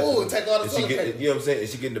 get in the bath. Ooh, take all the And she toilet get, paper. you know what I'm saying? And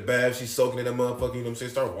she get in the bath, she's soaking in that motherfucker, you know what I'm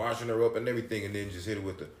saying? Start washing her up and everything, and then just hit it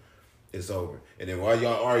with the, it's over. And then while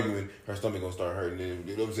y'all arguing, her stomach gonna start hurting. And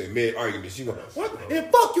you know what I'm saying? Mid argument, she gonna, what?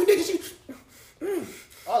 And fuck you, nigga. She,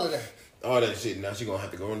 All of that. all that shit. Now she gonna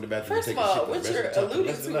have to go in the bathroom First and of take a shit all, for the what rest you're of the time- alluding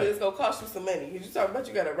rest of the to night. is gonna cost you some money. You talking about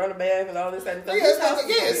you gotta run a bath and all this and stuff.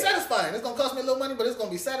 Yeah, it's satisfying. It's gonna cost me a little money, but it's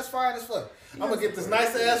gonna be satisfying as fuck. I'm gonna get this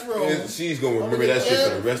nice ass room. And she's gonna I'm remember gonna that get shit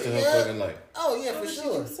for the rest of her yeah. fucking life. Oh yeah, Why for would you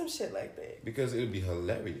sure. do some shit like that? Because it'll be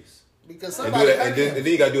hilarious. Because And, do somebody that, and then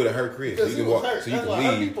you gotta do it at her crib. So Because you he can was walk, hurt. so you That's can why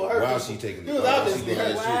her leave people hurt while people. she taking He was while obviously she doing that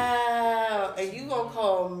hurt. shit. Wow, and you gonna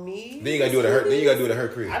call me? Then you gotta do it at her. Then you gotta do it at her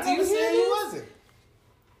crib. I Do you never said hear he this? wasn't.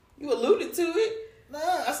 You alluded to it. Nah,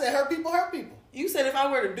 I said hurt people hurt people. You said if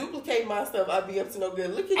I were to duplicate my stuff, I'd be up to no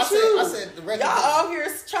good. Look at I you. said the record. Y'all out here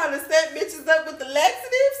trying to set bitches up with the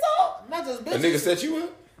laxative salt. Not just A bitches. nigga set you up.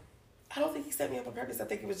 I don't think he set me up on purpose. I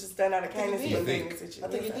think it was just done out of kindness. he and did. being I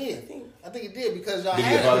think he did. I think he did because y'all Did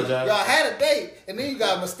he had apologize? y'all had a date and then you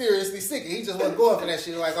got mysteriously sick and he just wasn't going for that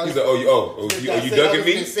shit. Like, He's like, you ducking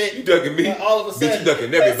me? You ducking me? All of a sudden, Bitch, you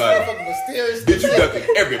ducking everybody. Bitch, you ducking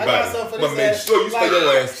everybody. I got something for I'ma this make ass. sure you stay Like,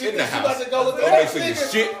 your ass she in the think she house. about to go with the I'll make next sure your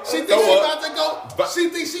nigga. shit She think throw she up. about to go. But She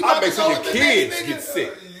think she I'll about make to sure go your with the kids next get nigga.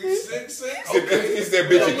 sick. You sick? He said,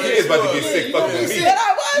 bitch, your kids about to get sick You gonna fucking be with me. sick. But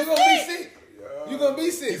I was You gonna be sick. sick. You gonna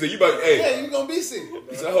be sick. He said, you about, hey. Yeah, you gonna be sick.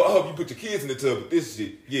 He said, I hope you put your kids in the tub with this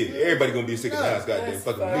shit. Yeah, everybody gonna be sick in the house, goddamn That's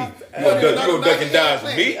fucking me. fucked You up. gonna duck and dodge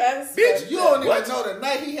with me? That's Bitch, fucked You up. don't even know the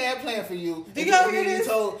night he had planned for you. Do And y'all then hear this?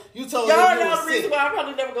 You told Y'all him you know was the reason sick. why I'm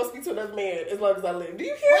probably never gonna speak to another man as long as I live. Do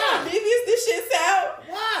you hear how Why? devious this shit sound?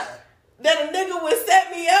 Why? That a nigga would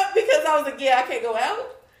set me up because I was like, yeah, I can't go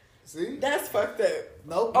out? See? That's fucked up.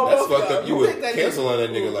 Nope. Oh, That's both fucked y'all. up. You Who would picked that cancel nigga? on that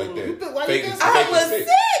nigga like You that. picked- why you Fake cancel? I fake was sick.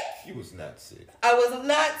 sick. You was not sick. I was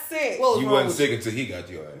not sick. What was You wrong wasn't with sick until he got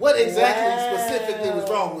your ass. What exactly Wow. specifically was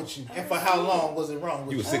wrong with you? And for how long was it wrong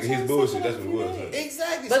with You you? was sick of his bullshit. That's what it was. Huh?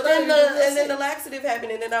 Exactly. But So then now you then the sick. laxative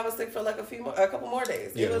happened, and then I was sick for like a couple more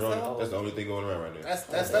days. Yeah, It was wrong. the whole. That's the only thing going around right now. That's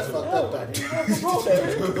fucked up though.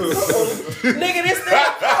 Nigga, this thing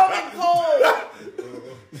cold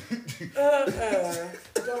cold.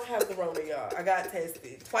 Don't have the Rona, y'all. I got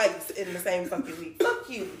tested twice in the same fucking week. Fuck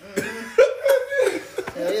you.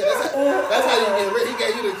 Yeah, that's how you get rid. He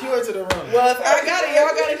gave you the cure to the run. Well, if I got it,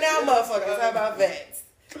 y'all got it now, motherfuckers. How about that?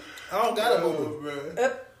 I don't got a boo boo.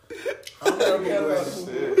 I don't got a boo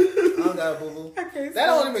boo. I don't got a boo boo. That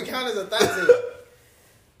don't even count as a thigh tail.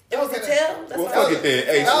 It was a tail. That's Well, what fuck I it then.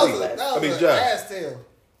 Hey, That was sleep. a, that I was mean, an Josh, ass tail.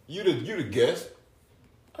 you the guest.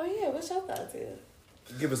 Oh yeah, what's your thought tail?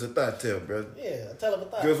 Give us a thigh tail, brother. Yeah, tell him a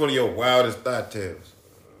thigh. Give us one of your wildest thigh tails.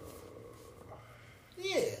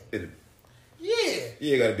 Yeah, It, yeah.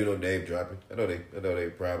 you ain't gotta do no name dropping. I know they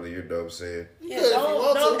probably, you know what I'm saying. You Yeah, could if you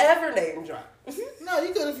want don't to. ever name drop. No,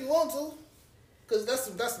 you could if you want to. Cause that's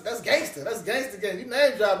gangster. That's gangster gang. You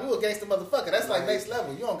name drop, you a gangster motherfucker. That's like next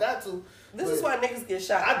level. You don't got to. This is why niggas get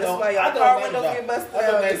shot. I This is don't. why I y'all don't car name windows drop. get busted I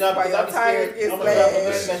don't out. name This is drop why because y'all I'm tires scared. get I'm gonna drop a man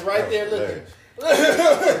smashed. that's right there looking.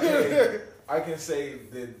 Okay, I can say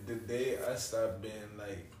that the day I stopped being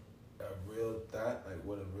like a real thought, like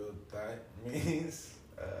what a real thought means.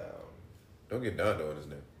 Don't get Donda on his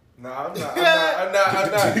name. No, I'm not.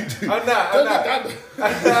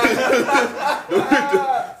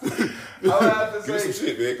 I would have to Give me some say.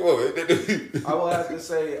 shit, man. Come on, man. I would have to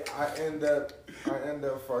say I end up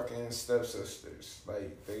fucking stepsisters.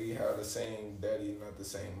 Like they have the same daddy, not the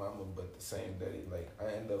same mama, but the same daddy. Like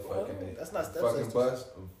I end up fucking it. That's not Fucking stepsisters.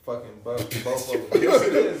 both of them. Yes,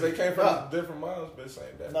 it is. They came from different moms, but same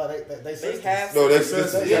daddy. No, they They sisters. have No, that's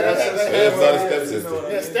sisters. Yeah, That's not a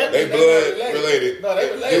stepsister. Yeah, step- They blood related. No,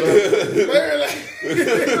 they related. They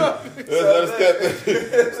related.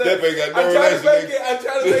 Step ain't got no relation. I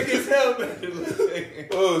try to make it sound better.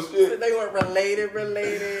 Oh shit. So they weren't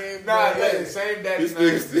related. Nah, but- same daddy,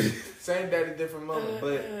 same daddy, different mama.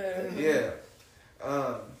 But yeah,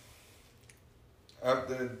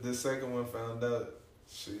 after the second one found out,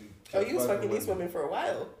 she. Oh, you was fucking these women for a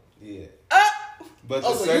while. Yeah. But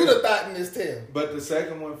so you the thought in this tale. But the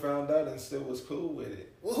second one found out and still was cool with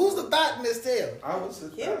it. Well, who's the thought in this tale? I was the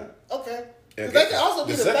thought. Okay. Yeah, they can also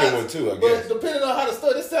be the the second thoughts, one too, I guess. But depending on how the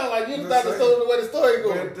story, this sounds like you the thought the story the way the story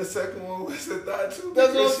goes. But the second one was the thought too.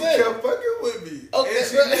 That's what I'm saying. She kept fucking with me. Okay, and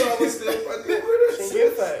she knew I was still fucking with her. She ain't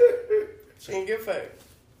get fucked. She ain't get fucked.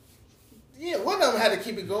 Yeah, one of them had to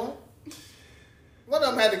keep it going. One of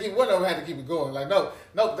them had to keep it going. Like no.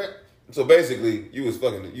 So basically, you was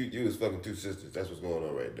fucking two sisters. That's what's going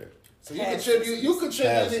on right there. So you contributed You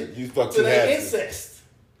fucked to two their halves. incest.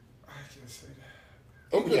 I can say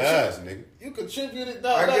that. Open your eyes, nigga. You contributed.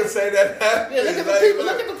 I can say that. Yeah, look at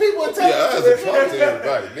the people. Open your eyes and talk to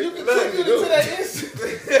everybody. You Nigga, contributed to their incest.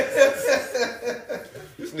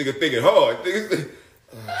 This nigga thinking hard. Nigga,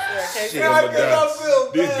 shit, I I'ma die.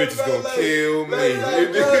 feel These bad, bitches gonna kill me.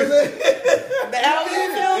 But how you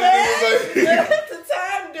feel that? At the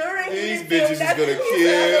time during These you feel bitches is that gonna you kill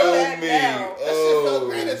feel me. that now. Oh,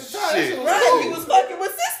 great at the time. shit. Right, he was fucking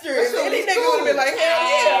with sisters. That Any shit was nigga would have been cool. like, hell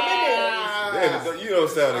yeah, I'm in there. Yeah, but you don't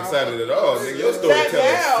sound excited at all, nigga. Your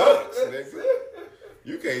storytelling now. sucks, nigga.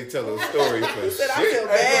 You can't tell a story for He said, I shit. feel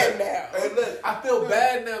bad now. Hey, look, I feel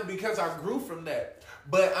bad now because I grew from that.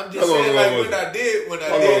 But I'm just How long saying, ago like was when it? I did,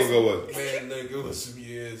 How long ago was it? Man, look, it was some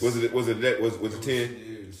years. Was it 10?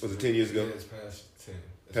 Years. Was it 10 years ago? Yeah, it's past 10.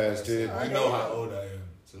 It's Past 10? You know how old I am,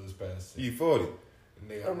 so it's past 10. You 40.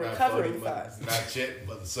 Nigga, A I'm not recovering 40, fast. Not yet,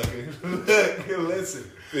 motherfucker. Look,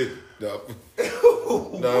 listen. 50. No,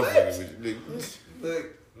 I'm fucking with you, nigga. Look,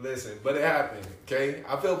 listen, but it happened, okay?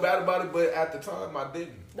 I feel bad about it, but at the time, I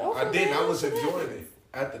didn't. Don't I feel didn't. bad I was for that. enjoying it.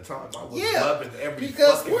 At the time, I was Yeah, loving every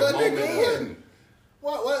because fucking what moment nigga of it. wouldn't?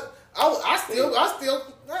 What? I still.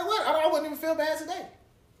 I wouldn't even feel bad today.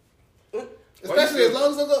 Especially as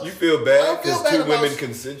long as I go. You feel I bad don't feel because bad two about women sh-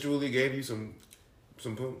 consensually gave you some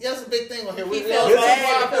poop? Yeah, that's a big thing on here. He We felt all-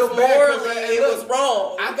 bad I feel because bad 'cause morally I- it look, was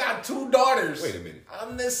wrong. I got 2 daughters. Wait a minute.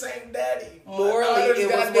 I'm the same daddy. My Morally, daughters it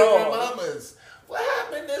got was different wrong. mamas. What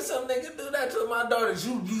happened? Did some nigga do that to my daughters?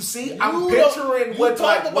 You see, I'm You picturing you what talked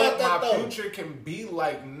like about what that, my though. future can be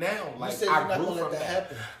like now. Like said you're I not grew gonna let from that that.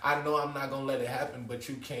 happen. I know I'm not gonna let it happen, but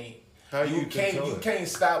you can't. How You control can't. You it? can't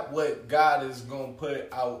stop what God is gonna put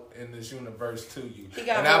out in this universe to you. He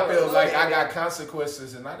got And I feel morals. like I got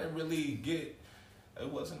consequences, and I didn't really get. It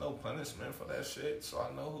wasn't no punishment for that shit, so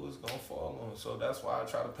I know who it's gonna fall on. So that's why I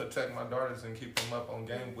try to protect my daughters and keep them up on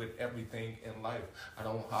game with everything in life. I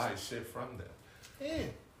don't hide shit from them. Yeah,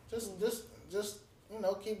 just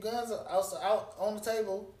keep guns out on the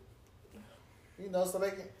table. So they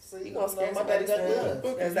can see. You gonna scare my daddy got somebody?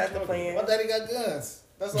 guns. Is that the plan? My daddy got guns.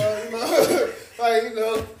 That's all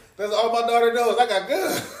that's all my daughter knows. I got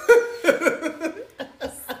guns.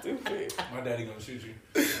 Stupid. My daddy gonna shoot you.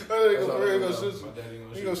 My daddy That's all gonna I know. shoot you. My daddy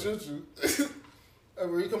gonna He gonna shoot you.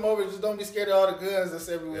 When you come over, just don't be scared of all the guns that's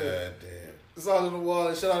everywhere. God damn. It's all on the wall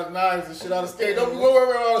and shit, all the knives and shit, all the scary. Don't worry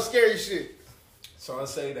about all the scary shit. So I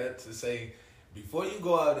say that to say, before you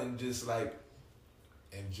go out and just like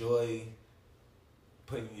enjoy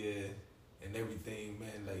putting your and everything,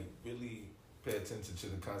 man, like really pay attention to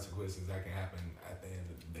the consequences that can happen at the end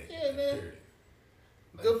of the day. Yeah, man. Period.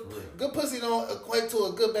 Like, for real. Good pussy don't equate to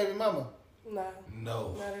a good baby mama. No,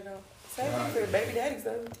 No. not at all. Same thing for baby daddies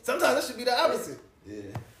though. Sometimes it should be the opposite. Yeah.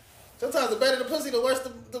 Sometimes the better the pussy, the worse the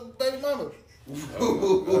baby mama. Well,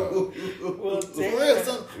 For damn. real.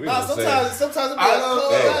 We gonna Sometimes it be I like, don't oh, know.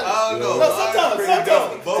 God. I don't know. No, sometimes.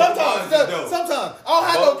 I don't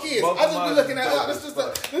have no Both- kids. both I just of be mine looking is at, dope this as is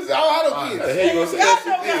fuck. this is I don't have no How the kids. hell you gonna say Y'all that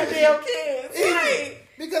know shit? goddamn kids. Right.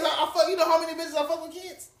 Because I fuck, how many bitches I fuck with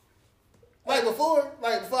kids? Like before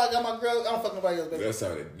I got my girl, I don't fuck nobody else, baby.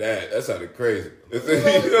 That sounded crazy. You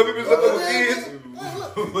know people fucking with kids?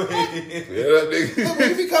 Yeah, that nigga. Look, when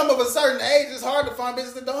you become of a certain age, it's hard to find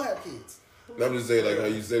bitches that don't have kids. I'm just saying, like how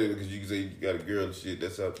you said it, because you can say you got a girl and shit.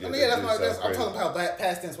 That's how. I mean, I'm talking about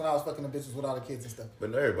past tense when I was fucking the bitches with all the kids and stuff. But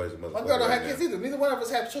not everybody's a motherfucker. My girl don't have right kids now. either. Neither one of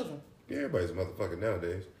us have children. Yeah, everybody's a motherfucker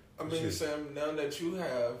nowadays. I mean, Shit. Sam, now that you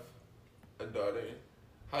have a daughter,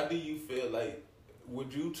 how do you feel like,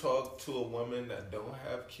 would you talk to a woman that don't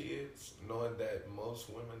have kids, knowing that most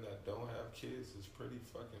women that don't have kids is pretty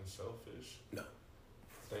fucking selfish? No.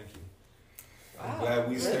 Thank you. Wow. I'm glad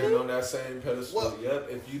we stand Really? on that same pedestal. Well, Yep.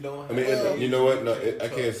 If you don't have I mean, kids, you know what? No, can't I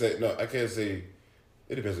talk. can't say. No, I can't say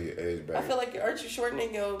It depends on your age bracket. I feel like aren't you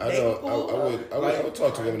shortening your I dating know. pool? I would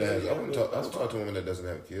talk to a woman that has. I would talk to a woman that doesn't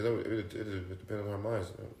have kids. It depends on her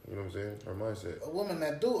mindset. You know what I'm saying? Her mindset. A woman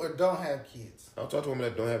that do or don't have kids. I'll talk to a woman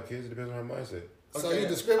that don't have kids. It depends on her mindset. So you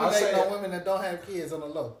discriminating on women that don't have kids on the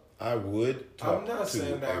low. I would talk I'm not to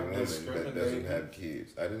saying a that I'm woman that doesn't discriminating. have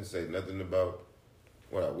kids. I didn't say nothing about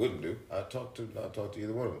what I wouldn't do. I'll talk to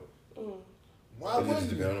either one of them. Why It just wouldn't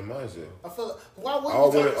depends you? on the mindset. I feel like, why wouldn't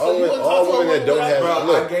All you women, talk, so you wouldn't talk all to a women that woman don't without- have. Bro,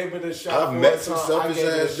 Look, I gave it a shot. I've met some 4 selfish times. I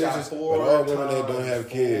gave it ass a shot bitches, 4 but all women that don't times have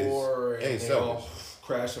kids before, ain't and they selfish. all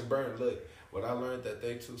crash and burn. Look, when I learned that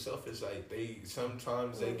they too selfish, like they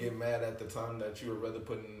sometimes they get mad at the time that you would rather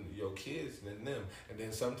put in your kids than them, and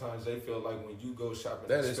then sometimes they feel like when you go shopping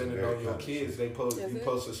That and is spending very on your common kids, shit. you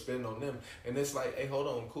supposed to spend on them, and it's like, hey, hold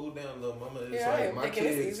on, cool down, little mama. It's Yeah, I like am my thinking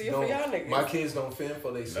it's kids easier for y'all niggas. my kids don't fend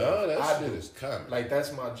for themselves. No, that I shit do. is common. Like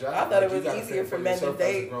that's my job. I thought Like, it you was gotta easier fend for men to yourself as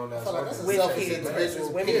a date grown-ass I feel like woman. that's a with selfish kids individual, versus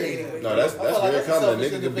women period. dating with No, kids. that's I feel like very that's a common. A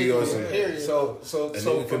selfish nigga could be on some. individual, period. So And for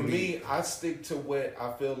nigga can be- me, I stick to what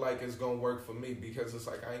I feel like is gonna work for me because it's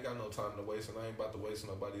like I ain't got no time to waste and I ain't about to waste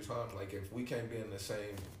nobody's time. Like if we can't be in the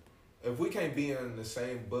same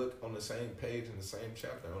book, on the same page, in the same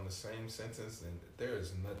chapter, on the same sentence, then there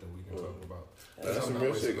is nothing we can talk about. That's some I'm not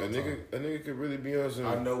real wasting shit. my time. A nigga could really be on some.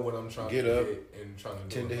 I know what I'm trying Get to up, get and trying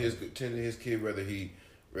to tend do. to his kid, whether he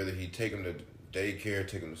take him to daycare,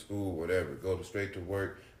 take him to school, whatever. Go straight to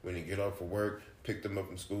work. When he get off of work, pick them up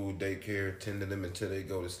from school, daycare, tend to them until they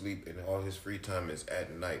go to sleep, and all his free time is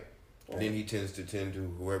at night. Right. Then he tends to tend to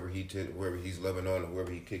whoever he's loving on, or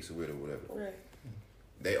whoever he kicks it with, or whatever. Right.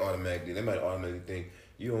 They might automatically think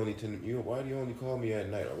why do you only call me at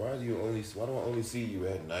night, or why do I only see you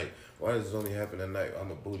at night? Why does this only happen at night?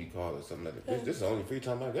 I'm a booty call or something like that. This is the only free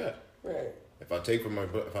time I got. Right. If I take from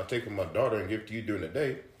my daughter and give it to you during the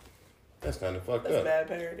day, that's kind of fucked That's up. bad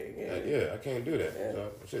parenting. Yeah. Yeah, I can't do that. Yeah.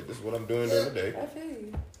 So, shit, this is what I'm doing during the day. I feel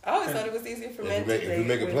you. I always thought it was easier for men If you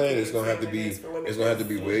make a plan, it's gonna have to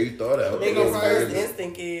be way thought out. Niggas' first It's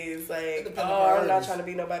instinct is like, depends on oh, I'm not priorities. trying to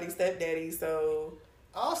be nobody's stepdaddy, so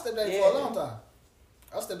I'll step daddy Yeah. for a long time.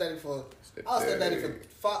 I'll step daddy for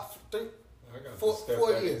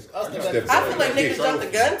 4 years. I'll step daddy. I feel like niggas Yeah. jumped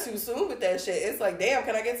the gun too soon with that shit. It's like, damn,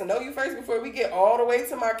 can I get to know you first before we get all the way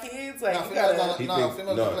to my kids? Like, No, you females gotta.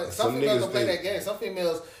 don't play. Some females don't play that game. Some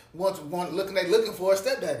females looking for a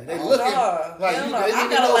stepdaddy. They looking like hell you. no. They I need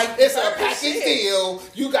to gotta know like it's a certain package shit. deal.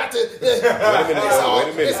 You got to. Wait a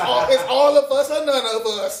minute. It's all of us or none of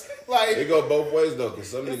us. Like It go both ways though, because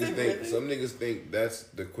some Is niggas it think really? that's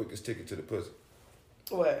the quickest ticket to the pussy.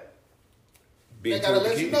 What? Being they gotta told the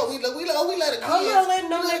let you kids. know we let the kids. I'm not letting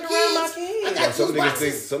no we let nigga around my kids. I kids. got Some two niggas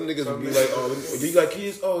boxes. some niggas would be like, oh, you got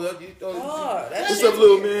kids? Oh, Oh, that what's shit's up,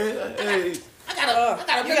 little weird. man? Hey. I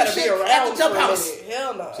gotta You be gotta be at around the jump for a house. minute.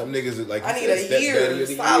 Hell no. Some niggas is like, I you need said, a stepdaddy year of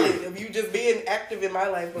the solid year. of you just being active in my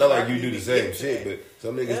life. Not before like I you can do the even same get to shit, that. but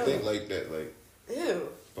some niggas Yeah. think like that. Like, Ew.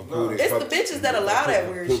 it's the bitches that allow that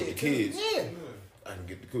weird the shit, kids. Yeah. I can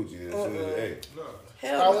get the coochie as soon as hey.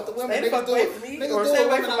 Hell Start no. with the women. Stay the Niggas fuck do away it. from me Niggas or do stay it, away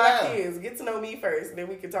women from my allow. kids. Get to know me first. Then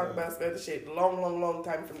we can talk about some other shit long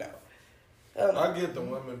time from now. Hell no. I get the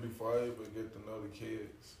women before I even get to know the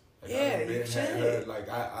kids. And Yeah, I you had should. her, like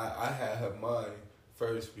I had her mind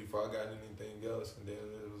first before I got anything else, and then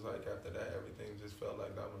it was like after that everything just felt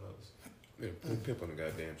like dominoes. Yeah, put pimp on the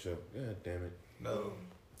goddamn show. God damn it. No,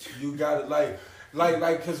 you got it like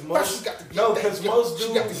cause First, most you got to get no, that- cause most you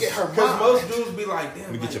dudes, got to get her cause mind. most dudes be like,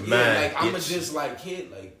 damn, You like, get your yeah, mind like I'm a itch. just like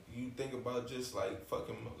kid, like you think about just like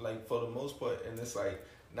fucking like for the most part, and it's like,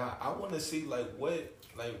 nah, I want to see like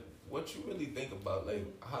what you really think about, like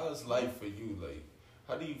how's life for you, like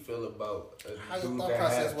how do you feel about How a your dude thought that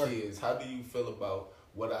process has work? kids? How do you feel about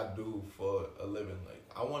what I do for a living? Like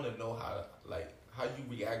I want to know how you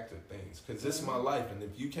react to things, because this is my life, and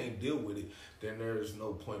if you can't deal with it, then there is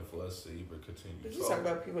no point for us to even continue. But you talk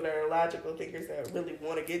about people that are logical thinkers that really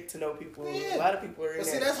want to get to know people. Yeah. A lot of people are in But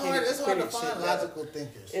see, that that's hard. It's hard to critic find shit, logical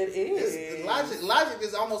thinkers. It is. Logic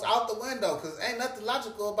is almost out the window because ain't nothing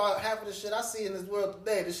logical about half of the shit I see in this world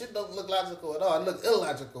today. The shit don't look logical at all. It look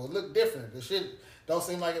illogical. It look different. The shit don't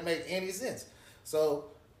seem like it make any sense.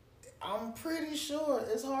 So I'm pretty sure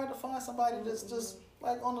it's hard to find somebody that's just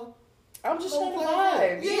like on the. I'm just low trying to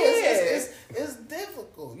playing vibe. field. It's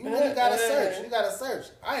difficult. You really gotta search. You gotta search.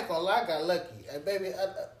 I ain't gonna lie, I got lucky. Hey, baby,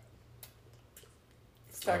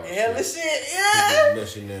 Talking Oh, hella shit. shit. Yeah.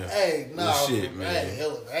 Messing now. hey, no, Shit, man.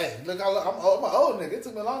 Hey, look, I'm an old nigga. It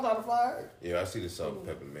took me a long time to find her. Yeah, I see the salt and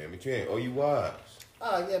pepper, man. But you ain't. Oh, you wise.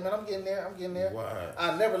 Oh yeah, man, I'm getting there. You wise.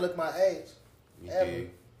 I never look my age. You Ever.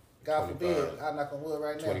 did. God 25. forbid. I knock on wood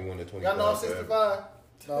right now. 21 to 25. Y'all know I'm 65.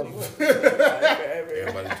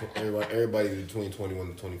 Everybody between 21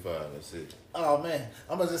 and 25. That's it. Oh man,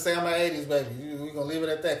 I'm gonna just say I'm an '80s baby. We gonna leave it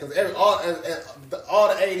at that because all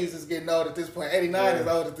the '80s is getting old at this point. '89 is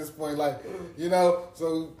old at this point. Like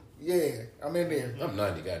so yeah, I'm in there. I'm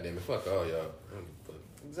 90. Goddamn it, fuck all y'all.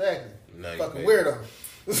 Exactly. 90, fucking baby. weirdo.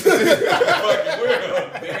 Fucking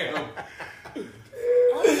weirdo. Damn.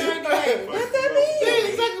 What that mean? Yeah,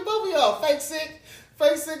 exactly. Both of y'all fake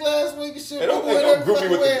sick last week and shit. Hey, don't group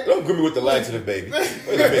me with the laxative, baby.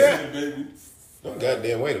 Wait a minute. Don't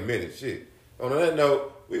goddamn wait a minute. Shit. On that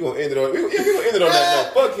note, we gonna end it on. We gonna end it on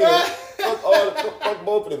that note. Fuck him. Fuck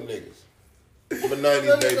both of them niggas. I'm a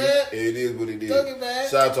 90s baby. It is what it is.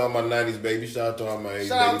 Shout out to all my 90s babies. Shout out to all my 80s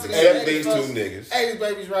babies. Except these two niggas. 80s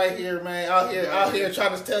babies right here, man. Out here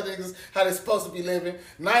trying to tell niggas how they supposed to be living.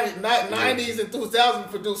 90s and 2000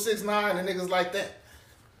 produced 6ix9ine and niggas like that.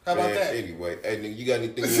 How about that? Anyway, hey nigga, you got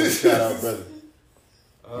anything you want to shout out, brother?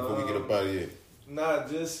 Before we get up out of here. Nah,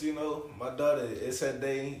 just, my daughter, it's her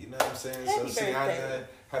day, you know what I'm saying? Happy so, birthday.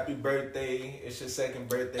 Happy birthday. It's your second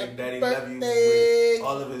birthday. Happy Daddy birthday. love you with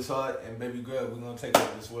all of his heart. And baby girl, we're going to take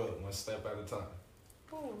over this world one step at a time.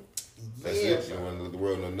 That's it. You don't want to let the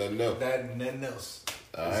world know nothing else. That and nothing else.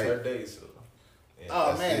 All It's right. her day, so. Yeah, Oh,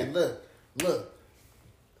 that's man, it. look.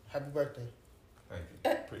 Happy birthday. Thank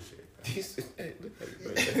you. Appreciate that.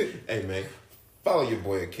 Hey man, follow your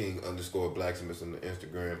boy @King_Blacksmith on the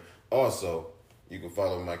Instagram. Also, you can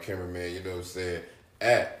follow my cameraman, you know what I'm saying,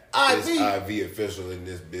 at IV official in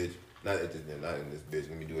this bitch. Not in this bitch.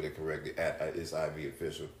 Let me do it correctly. At it's IV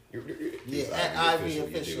official. Yeah, at IV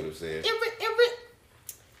official. You know what I'm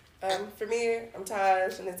saying? For me, I'm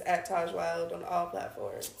Taj, and it's at Taj Wild on all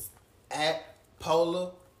platforms. At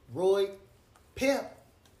Polaroid Pimp.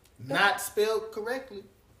 Not spelled correctly.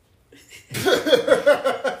 Because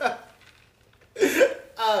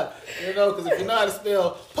if you know how to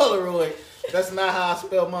spell Polaroid, that's not how I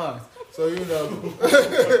spell mine. So, We're gonna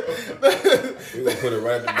put it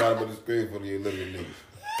right at the bottom of the screen for the little niggas.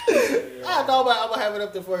 I know, but I'm gonna have it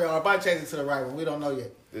up there for you. Or I might change it to the right one. We don't know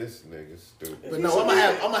yet. This nigga's stupid. But no, I'm gonna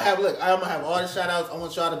have all the shout outs. I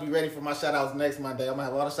want y'all to be ready for my shout outs next Monday. I'm gonna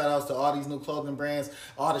have all the shout outs to all these new clothing brands,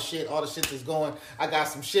 all the shit that's going. I got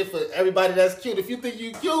some shit for everybody that's cute. If you think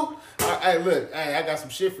you cute, I got some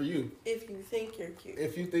shit for you. If you think you're cute.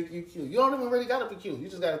 If you think you cute. You don't even really gotta be cute. You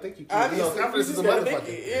just gotta think you cute. Obviously, Confidence is a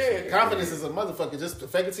motherfucker. Yeah. Confidence is a motherfucker. Just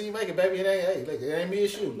fake it till you make it, baby. It ain't me,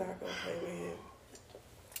 it's you. I'm not gonna play with him.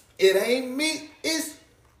 It ain't me, it's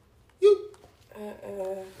you.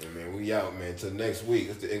 Hey man, we out, man. Till next week.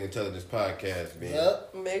 It's the Intelligence Podcast, man.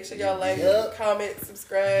 Yep. Make sure y'all like, comment,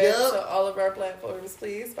 subscribe to all of our platforms,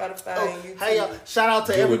 please. Spotify and YouTube. Hey, y'all. Shout out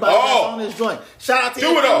to everybody that's on this joint. Shout out to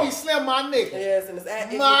everybody Slim, my nigga. Yes, and it's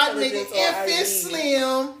at my nigga, if it's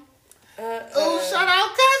Slim. Shout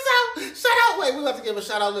out, cuz shout out. Wait, we have to give a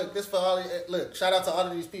shout out. Look, this for all. Look, shout out to all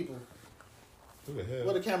of these people. Who the hell?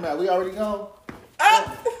 Where the camera at? We already gone.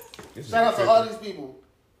 Shout out to all these people.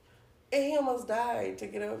 And he almost died to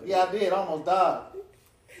get over. Yeah, I did. Almost died.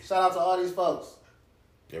 Shout out to all these folks.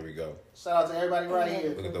 There we go. Shout out to everybody right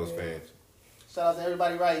here. Look at those fans. Shout out to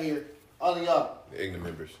everybody right here. All of y'all. The ignorant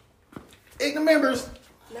members. Ignorant members.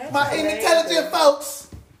 That's My intelligent folks.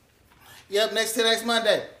 Yep, next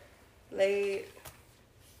Monday. Late.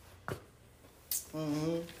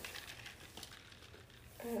 Mm-hmm.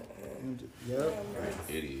 Yep.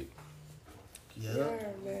 Idiot.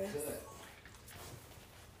 Yep.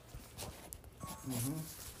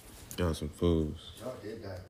 Y'all some fools. Y'all did that.